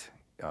point.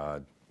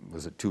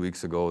 Was it 2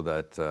 weeks ago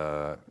that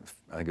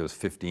I think it was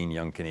 15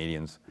 young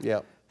Canadians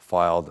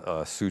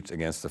filed suits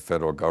against the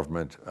federal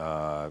government.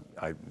 I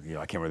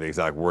can't remember the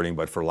exact wording,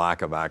 but for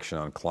lack of action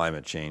on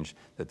climate change,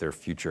 that their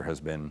future has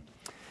been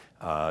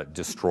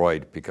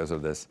destroyed because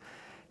of this.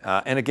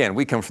 And again,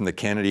 we come from the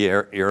Kennedy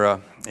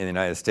era in the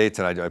United States,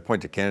 and I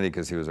point to Kennedy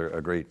because he was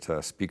a great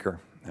speaker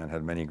and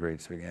had many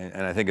great speakers.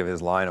 And I think of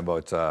his line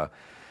about,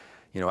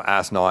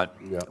 ask not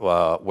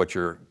what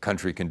your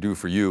country can do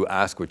for you,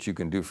 ask what you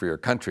can do for your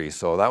country.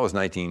 So that was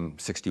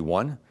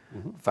 1961.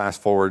 Mm-hmm.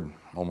 Fast forward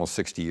almost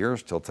 60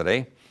 years till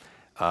today.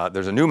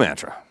 There's a new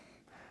mantra.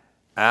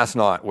 Ask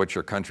not what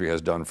your country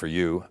has done for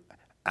you,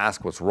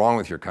 ask what's wrong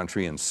with your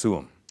country and sue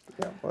them.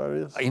 Yeah, well, it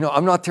is. You know,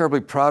 I'm not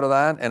terribly proud of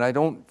that, and I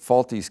don't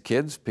fault these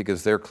kids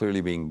because they're clearly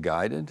being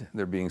guided.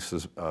 They're being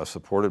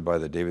supported by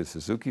the David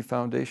Suzuki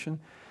Foundation.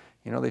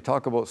 You know, they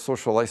talk about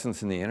social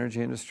license in the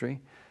energy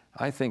industry.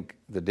 I think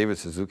the David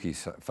Suzuki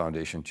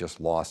Foundation just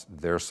lost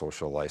their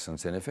social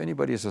license, and if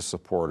anybody is a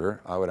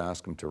supporter, I would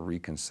ask them to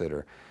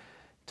reconsider.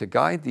 to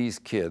guide these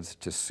kids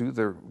to sue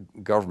their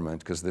government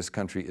because this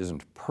country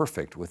isn't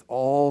perfect with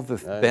all the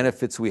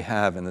benefits we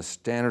have and the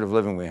standard of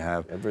living we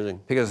have. Everything.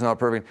 Because it's not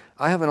perfect.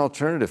 I have an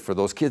alternative for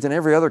those kids and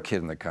every other kid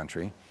in the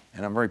country,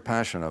 and I'm very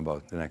passionate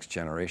about the next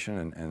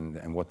generation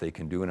and what they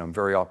can do, and I'm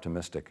very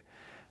optimistic.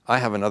 I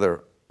have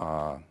another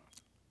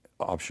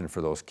option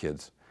for those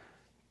kids.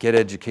 Get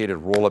educated,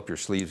 roll up your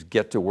sleeves,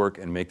 get to work,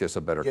 and make this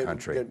a better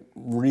country. Get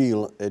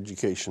real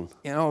education.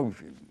 You know,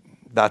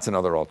 that's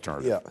another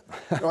alternative.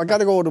 Yeah. I got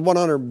to go to one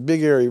other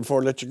big area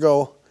before I let you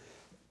go.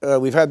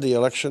 We've had the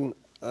election,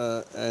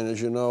 and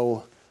as you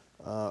know,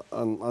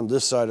 on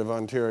this side of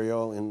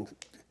Ontario, in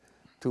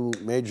two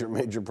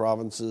major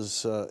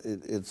provinces,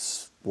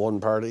 it's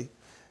one party.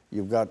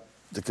 You've got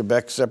the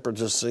Quebec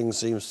separatist thing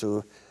seems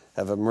to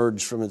have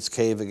emerged from its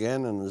cave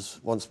again and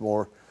is once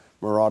more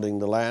marauding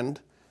the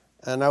land.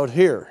 And out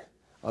here,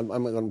 I'm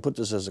going to put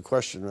this as a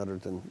question rather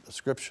than a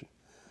description.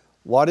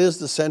 What is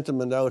the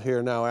sentiment out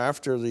here now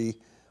after the,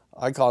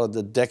 I call it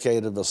the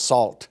decade of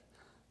assault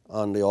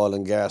on the oil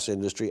and gas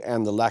industry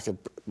and the lack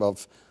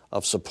of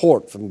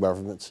support from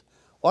governments?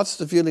 What's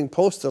the feeling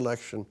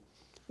post-election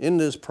in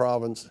this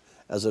province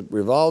as it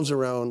revolves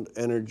around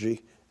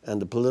energy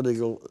and the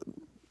political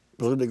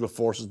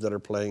forces that are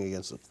playing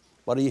against it?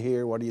 What do you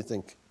hear? What do you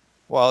think?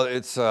 Well,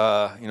 it's, you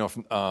know,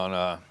 on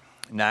a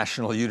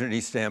national unity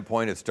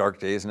standpoint, it's dark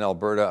days in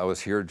Alberta. I was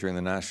here during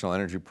the National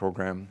Energy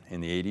Program in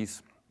the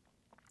 80s.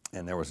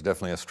 And there was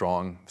definitely a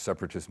strong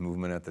separatist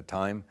movement at the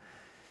time.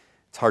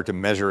 It's hard to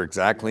measure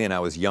exactly, and I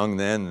was young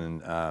then,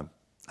 and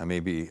I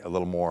may be a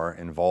little more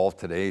involved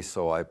today,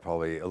 so I'm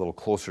probably a little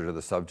closer to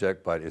the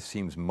subject, but it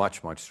seems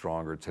much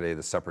stronger today,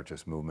 the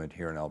separatist movement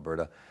here in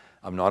Alberta.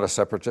 I'm not a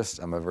separatist.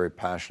 I'm a very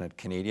passionate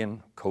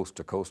Canadian, coast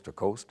to coast to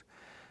coast,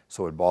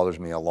 so it bothers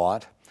me a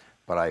lot,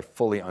 but I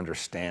fully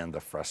understand the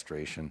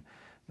frustration.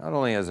 Not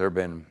only has there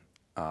been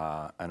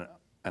an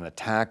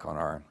attack on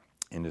our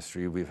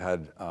industry, we've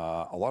had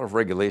a lot of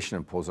regulation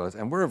imposed on us,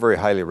 and we're a very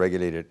highly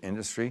regulated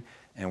industry,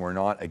 and we're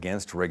not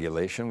against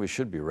regulation. We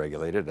should be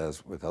regulated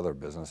as with other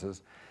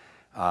businesses,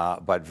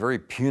 but very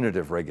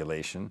punitive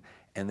regulation,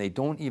 and they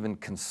don't even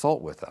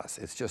consult with us.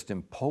 It's just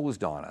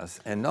imposed on us,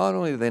 and not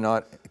only do they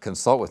not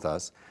consult with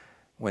us,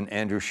 when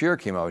Andrew Scheer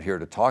came out here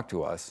to talk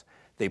to us,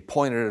 they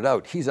pointed it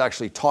out. He's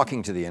actually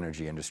talking to the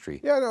energy industry.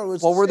 Yeah, no,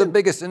 well, we're the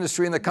biggest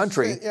industry in the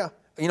country. Yeah.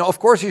 You know, of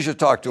course you should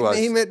talk to us.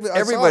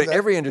 Everybody,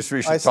 every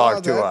industry should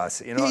talk to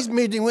us. You know? He's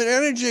meeting with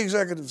energy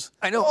executives.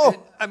 I know.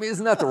 Oh. I mean,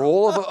 isn't that the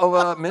role of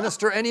a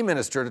minister? Any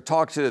minister, to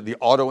talk to the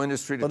auto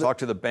industry, to talk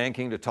to the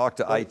banking, to talk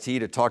to IT,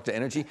 to talk to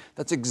energy.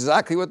 That's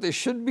exactly what they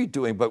should be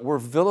doing. But we're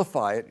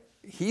vilified.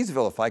 He's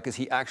vilified because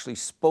he actually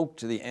spoke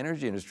to the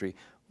energy industry.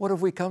 What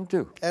have we come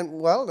to? And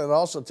well, that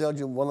also tells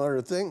you one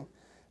other thing.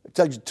 It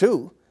tells you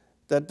too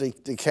that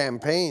the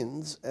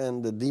campaigns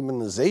and the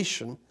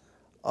demonization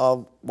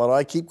of what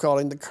I keep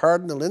calling the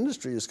cardinal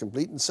industry is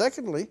complete. And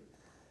secondly,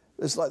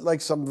 it's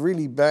like some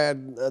really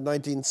bad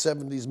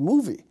 1970s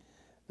movie,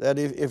 that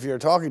if you're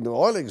talking to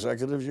oil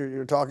executives,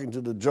 you're talking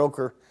to the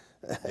Joker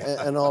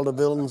and all the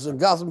villains in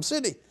Gotham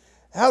City.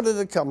 How did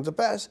it come to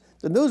pass?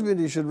 The news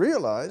media should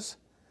realize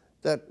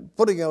that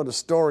putting out a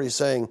story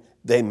saying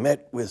they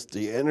met with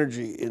the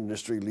energy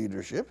industry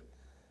leadership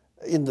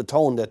in the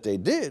tone that they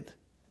did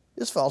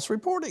is false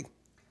reporting.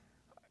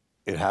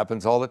 It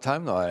happens all the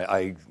time,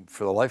 though.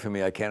 For the life of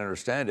me, I can't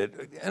understand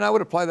it. And I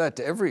would apply that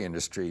to every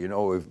industry, you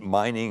know, if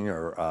mining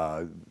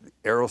or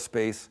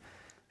aerospace.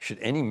 Should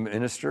any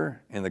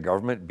minister in the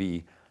government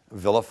be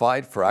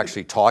vilified for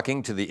actually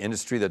talking to the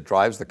industry that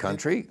drives the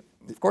country?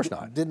 Of course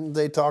not. Didn't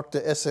they talk to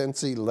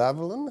SNC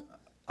Lavalin?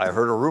 I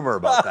heard a rumor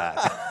about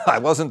that. I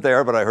wasn't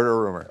there, but I heard a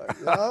rumor.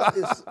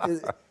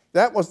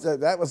 That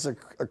was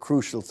a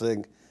crucial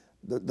thing.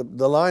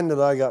 The line that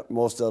I got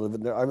most out of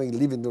it, I mean,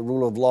 leaving the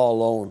rule of law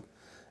alone,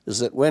 is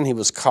that when he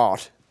was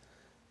caught,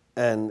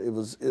 and it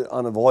was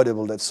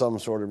unavoidable that some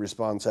sort of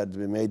response had to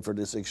be made for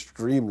this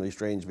extremely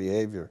strange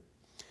behavior,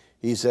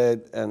 he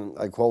said, and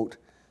I quote,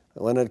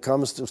 "When it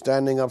comes to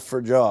standing up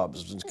for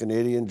jobs,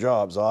 Canadian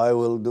jobs, I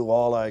will do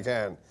all I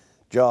can.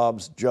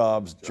 Jobs,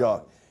 jobs,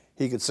 jobs."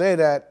 He could say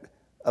that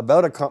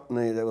about a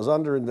company that was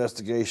under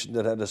investigation,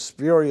 that had a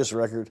spurious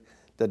record,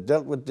 that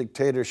dealt with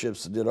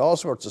dictatorships, that did all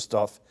sorts of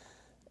stuff,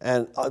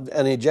 and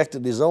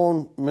ejected his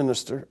own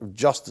Minister of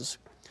Justice,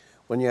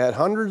 when you had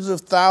hundreds of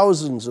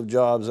thousands of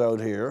jobs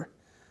out here,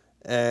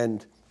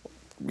 and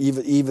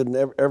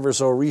even ever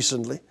so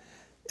recently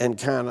in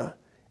Canada,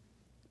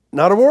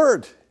 not a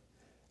word.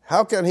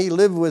 How can he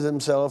live with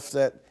himself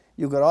that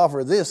you could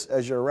offer this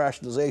as your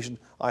rationalization,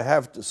 I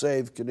have to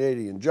save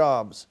Canadian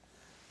jobs,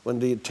 when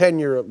the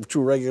tenure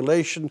through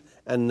regulation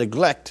and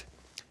neglect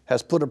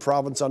has put a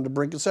province on the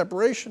brink of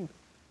separation?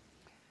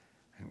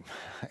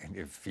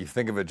 If you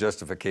think of a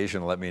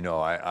justification, let me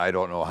know. I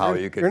don't know how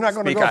you could. You're not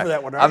going to go for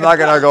that one, are you? I'm not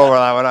going to go for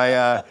that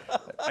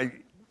one.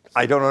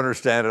 I don't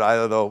understand it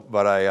either, though.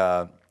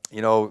 But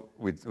you know,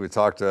 we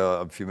talked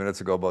a few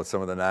minutes ago about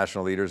some of the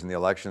national leaders in the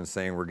elections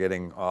saying we're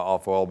getting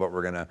off oil, but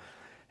we're going to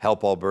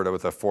help Alberta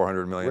with a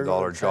 $400 million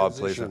job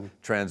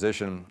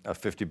transition of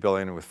 $50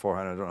 billion with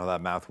 400. I don't know how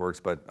that math works,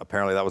 but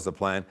apparently that was the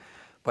plan.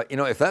 But you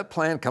know, if that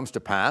plan comes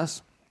to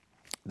pass,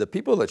 the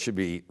people that should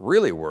be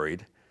really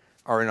worried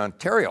are in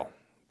Ontario,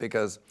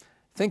 because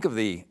think of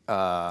the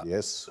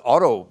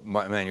auto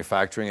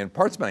manufacturing and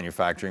parts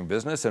manufacturing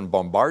business in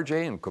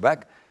Bombardier in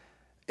Quebec.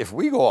 If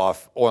we go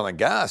off oil and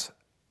gas,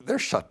 they're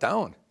shut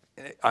down.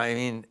 I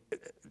mean,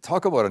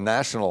 talk about a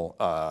national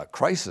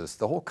crisis.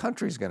 The whole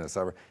country's going to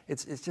suffer.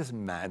 It's just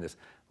madness.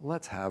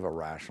 Let's have a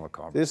rational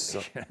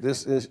conversation.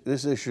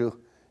 This issue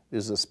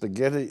is a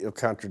spaghetti of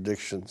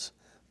contradictions,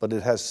 but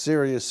it has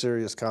serious,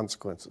 serious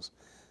consequences.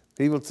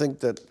 People think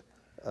that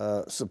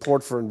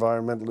support for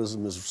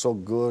environmentalism is so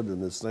good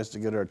and it's nice to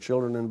get our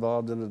children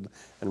involved in it,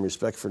 and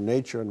respect for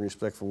nature and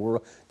respect for the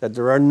world, that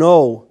there are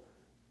no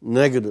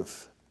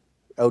negative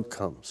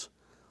outcomes.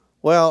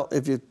 Well,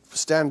 if you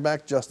stand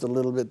back just a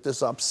little bit,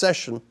 this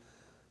obsession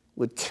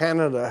with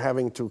Canada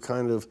having to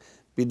kind of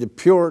be the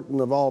Puritan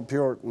of all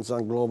Puritans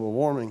on global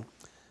warming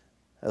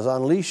has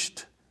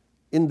unleashed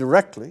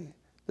indirectly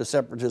the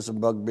separatism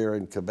bugbear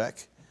in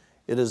Quebec.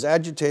 It has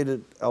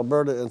agitated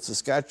Alberta and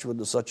Saskatchewan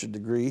to such a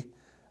degree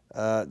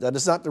that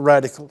it's not the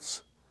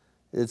radicals.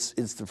 It's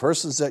the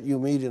persons that you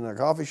meet in a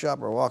coffee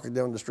shop or walking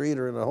down the street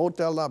or in a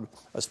hotel lobby.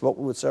 I've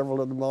spoken with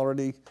several of them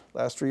already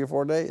last 3 or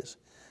 4 days.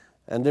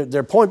 And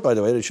their point, by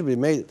the way, they should be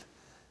made,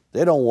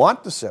 they don't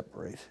want to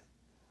separate.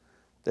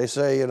 They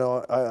say, you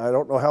know, I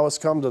don't know how it's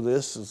come to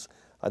this.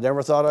 I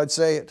never thought I'd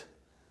say it.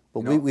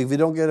 But if we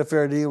don't get a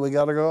fair deal, we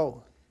got to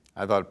go.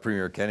 I thought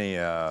Premier Kenney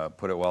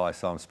put it well. I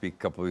saw him speak a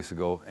couple of weeks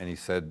ago, and he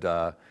said,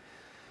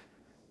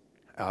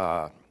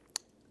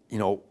 you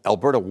know,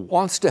 Alberta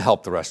wants to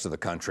help the rest of the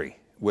country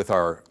with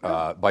our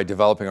by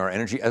developing our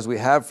energy, as we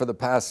have for the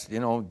past, you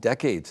know,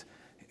 decades.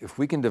 If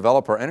we can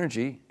develop our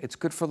energy, it's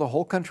good for the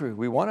whole country.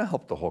 We want to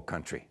help the whole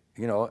country,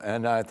 you know.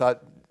 And I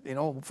thought, you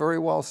know, very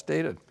well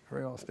stated.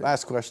 Very well stated.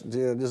 Last question to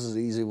you. This is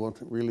an easy one,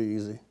 really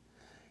easy.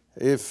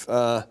 If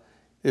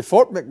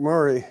Fort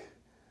McMurray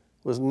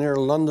was near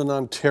London,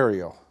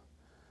 Ontario,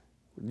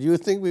 do you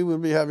think we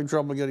would be having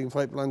trouble getting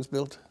pipelines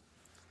built?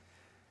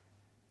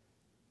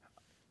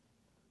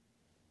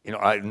 You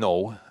know,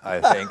 no, I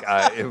think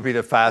it would be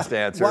the fast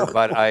answer,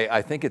 but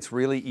I think it's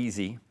really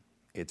easy.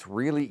 It's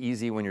really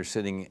easy when you're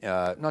sitting,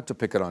 not to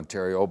pick at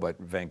Ontario, but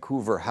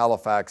Vancouver,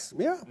 Halifax,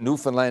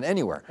 Newfoundland,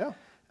 anywhere. Yeah.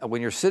 And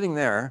when you're sitting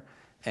there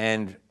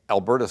and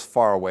Alberta's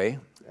far away,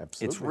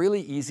 it's really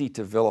easy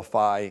to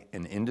vilify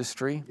an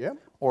industry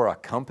or a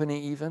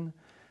company even,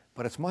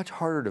 but it's much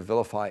harder to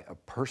vilify a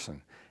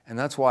person. And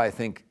that's why I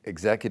think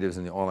executives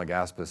in the oil and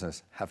gas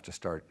business have to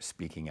start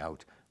speaking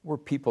out. We're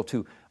people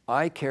too.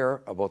 I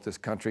care about this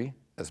country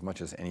as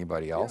much as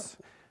anybody else.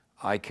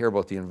 I care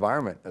about the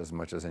environment as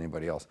much as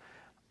anybody else.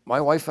 My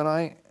wife and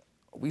I,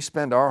 we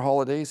spend our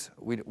holidays,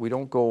 we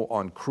don't go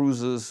on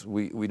cruises,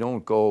 we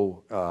don't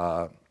go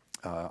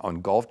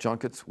on golf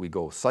junkets, we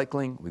go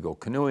cycling, we go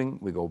canoeing,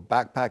 we go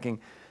backpacking.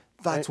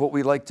 That's what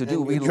we like to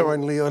do. We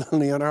join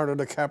Leonardo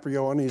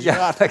DiCaprio on his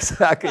yacht. Yeah,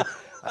 exactly.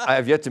 I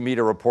have yet to meet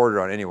a reporter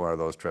on any one of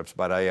those trips,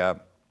 but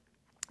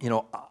you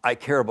know, I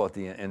care about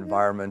the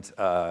environment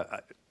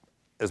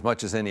as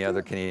much as any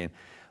other Canadian.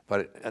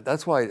 But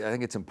that's why I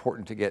think it's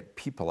important to get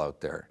people out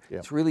there.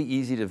 It's really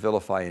easy to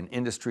vilify an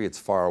industry. It's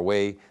far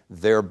away.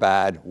 They're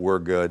bad. We're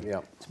good.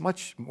 It's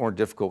much more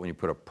difficult when you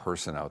put a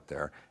person out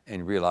there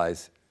and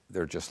realize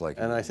they're just like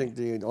you. And I think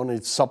the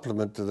only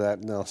supplement to that,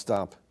 and I'll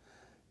stop,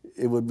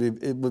 it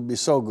would be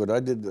so good.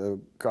 I did a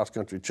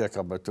cross-country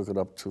checkup. I took it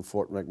up to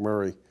Fort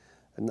McMurray.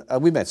 And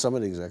we met some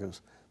of the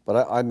executives,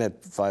 but I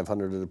met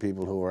 500 of the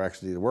people who were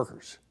actually the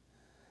workers.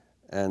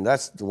 And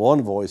that's the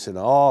one voice in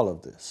all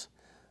of this.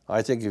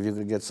 I think if you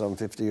could get some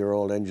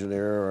 50-year-old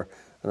engineer or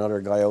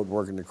another guy out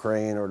working the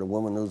crane, or the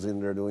woman who's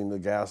in there doing the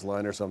gas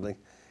line or something,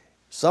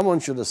 someone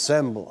should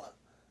assemble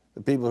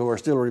the people who are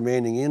still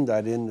remaining in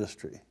that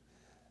industry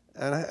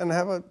and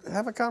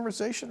have a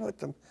conversation with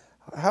them.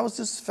 How is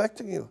this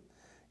affecting you?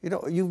 You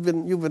know, you've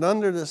been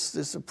under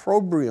this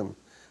opprobrium,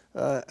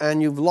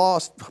 and you've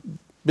lost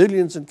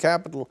billions in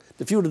capital,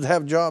 the few that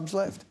have jobs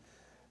left.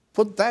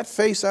 Put that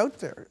face out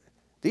there.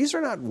 These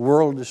are not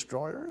world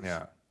destroyers.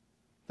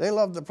 They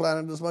love the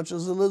planet as much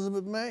as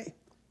Elizabeth May.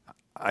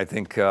 I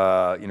think,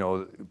 you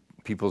know,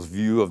 people's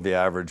view of the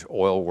average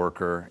oil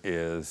worker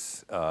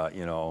is,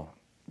 you know,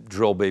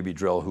 drill, baby,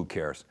 drill, who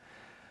cares?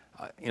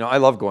 You know, I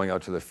love going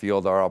out to the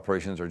field. Our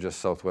operations are just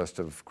southwest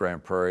of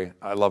Grand Prairie.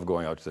 I love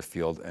going out to the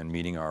field and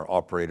meeting our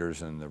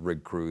operators and the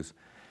rig crews.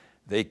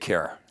 They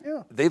care.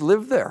 They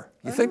live there.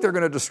 You think they're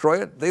going to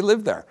destroy it? They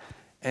live there.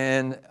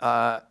 And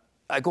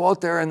I go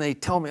out there and they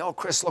tell me, "Oh,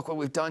 Chris, look what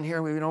we've done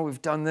here. You know,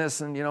 we've done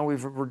this, and you know,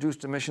 we've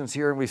reduced emissions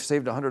here, and we've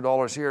saved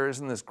 $100 here.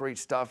 Isn't this great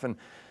stuff?" And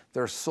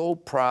they're so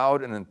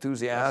proud and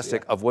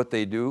enthusiastic of what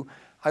they do.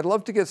 I'd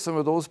love to get some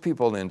of those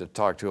people in to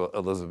talk to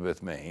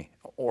Elizabeth May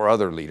or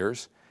other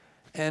leaders,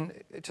 and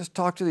just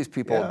talk to these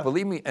people.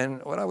 Believe me,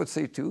 and what I would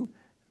say too,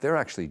 they're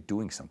actually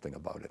doing something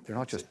about it. They're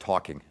not just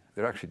talking.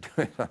 They're actually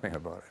doing something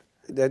about it.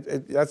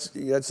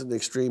 That's an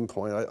extreme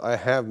point. I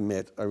have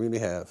met, I really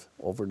have,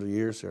 over the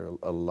years here,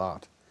 a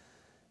lot.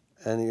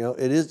 And you know,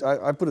 it is,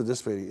 I put it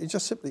this way, it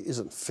just simply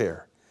isn't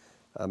fair.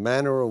 A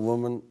man or a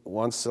woman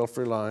wants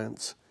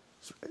self-reliance,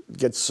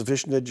 gets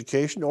sufficient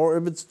education, or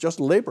if it's just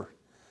labor,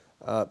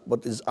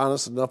 but is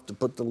honest enough to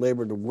put the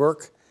labor to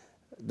work,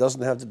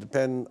 doesn't have to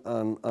depend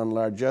on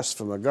largesse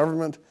from a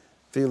government,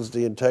 feels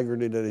the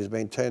integrity that he's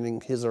maintaining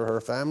his or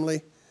her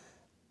family,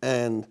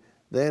 and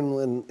then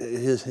when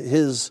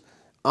his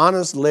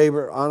honest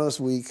labor, honest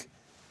week,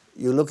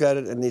 you look at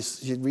it and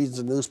he reads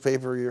the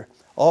newspaper, you're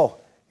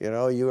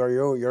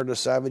the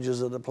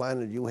savages of the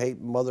planet, you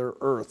hate Mother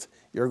Earth,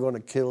 you're going to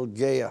kill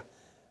Gaia.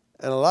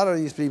 And a lot of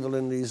these people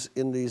in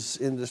these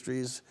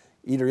industries,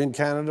 either in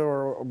Canada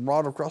or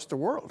abroad across the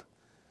world,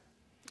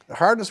 the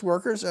hardest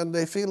workers, and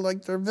they feel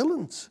like they're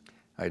villains.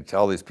 I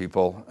tell these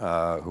people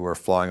who are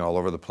flying all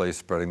over the place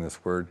spreading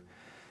this word,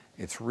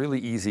 it's really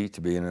easy to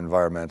be an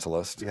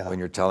environmentalist when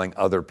you're telling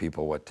other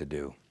people what to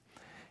do.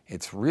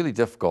 It's really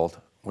difficult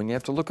when you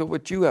have to look at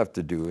what you have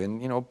to do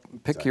and, you know,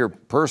 pick your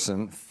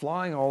person,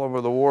 flying all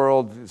over the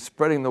world,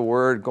 spreading the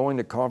word, going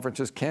to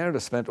conferences. Canada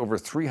spent over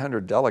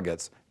 300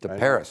 delegates to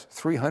Paris,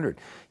 300.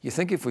 You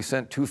think if we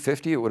sent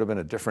 250, it would have been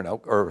a different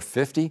or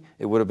 50,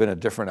 it would have been a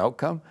different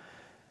outcome?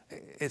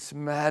 It's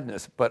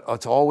madness, but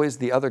it's always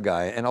the other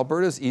guy. And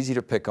Alberta's easy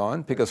to pick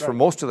on because for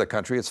most of the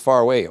country, it's far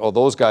away. Oh,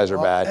 those guys are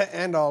bad.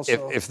 And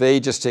also, if they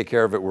just take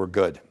care of it, we're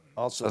good.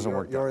 Also, doesn't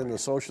work you're in the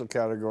social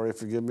category,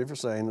 forgive me for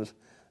saying it,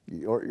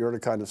 you're the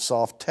kind of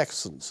soft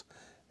Texans.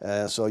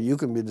 So you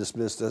can be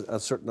dismissed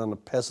as certain on a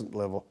peasant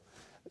level.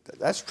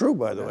 That's true,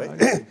 by the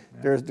way.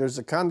 There's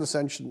a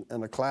condescension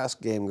and a class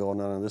game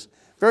going on in this.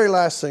 Very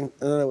last thing,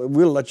 and then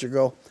we'll let you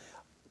go.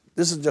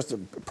 This is just a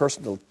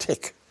personal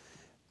tick.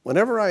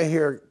 Whenever I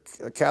hear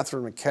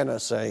Catherine McKenna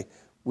say,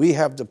 we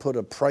have to put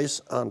a price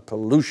on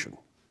pollution,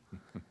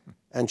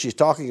 and she's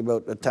talking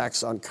about a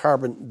tax on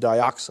carbon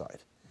dioxide,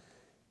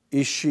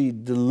 is she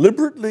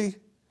deliberately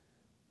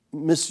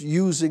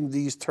misusing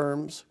these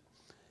terms?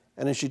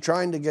 And is she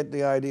trying to get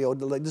the idea, oh,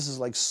 this is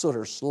like soot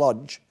or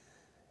sludge?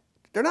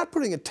 They're not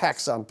putting a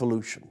tax on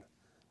pollution.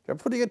 They're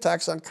putting a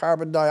tax on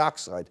carbon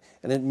dioxide,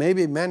 and it may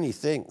be many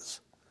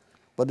things,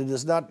 but it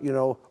is not, you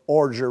know,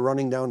 orge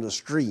running down the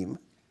stream.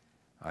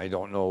 I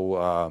don't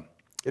know.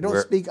 They don't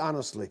speak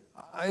honestly.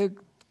 I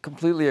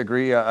completely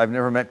agree. I've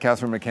never met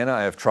Catherine McKenna.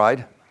 I have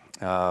tried,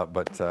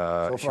 but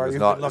so she was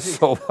not.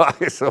 So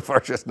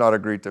far, she's not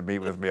agreed to meet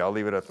with me. I'll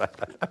leave it at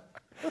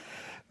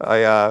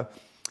that.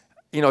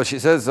 You know, she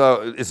says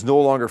it's no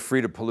longer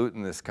free to pollute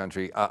in this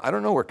country. I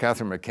don't know where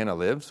Catherine McKenna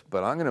lives,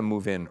 but I'm going to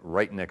move in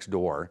right next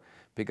door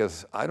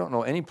because I don't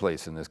know any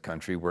place in this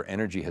country where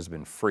energy has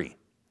been free.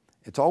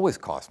 It's always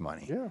cost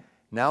money. Yeah.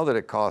 Now that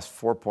it costs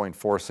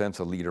 4.4 cents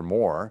a liter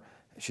more,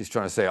 she's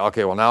trying to say,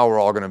 okay, well, now we're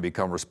all going to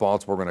become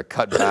responsible. We're going to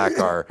cut back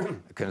our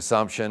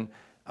consumption.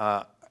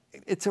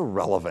 It's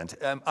irrelevant.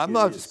 I'm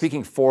not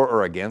speaking for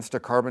or against a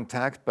carbon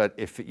tax, but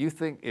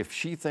if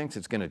she thinks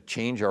it's going to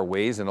change our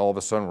ways and all of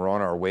a sudden we're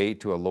on our way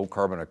to a low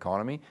carbon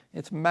economy,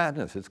 it's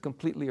madness. It's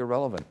completely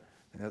irrelevant.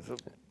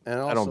 And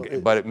also,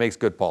 but it makes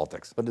good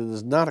politics. But it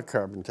is not a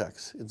carbon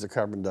tax. It's a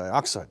carbon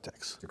dioxide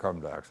tax. It's a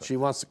carbon dioxide. She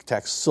wants to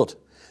tax soot.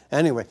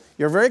 Anyway,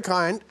 you're very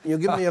kind. You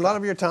give me a lot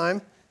of your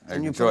time.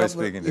 And you put up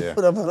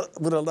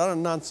with a lot of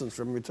nonsense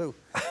from me, too.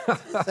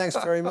 Thanks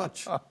very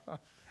much.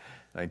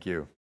 Thank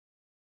you.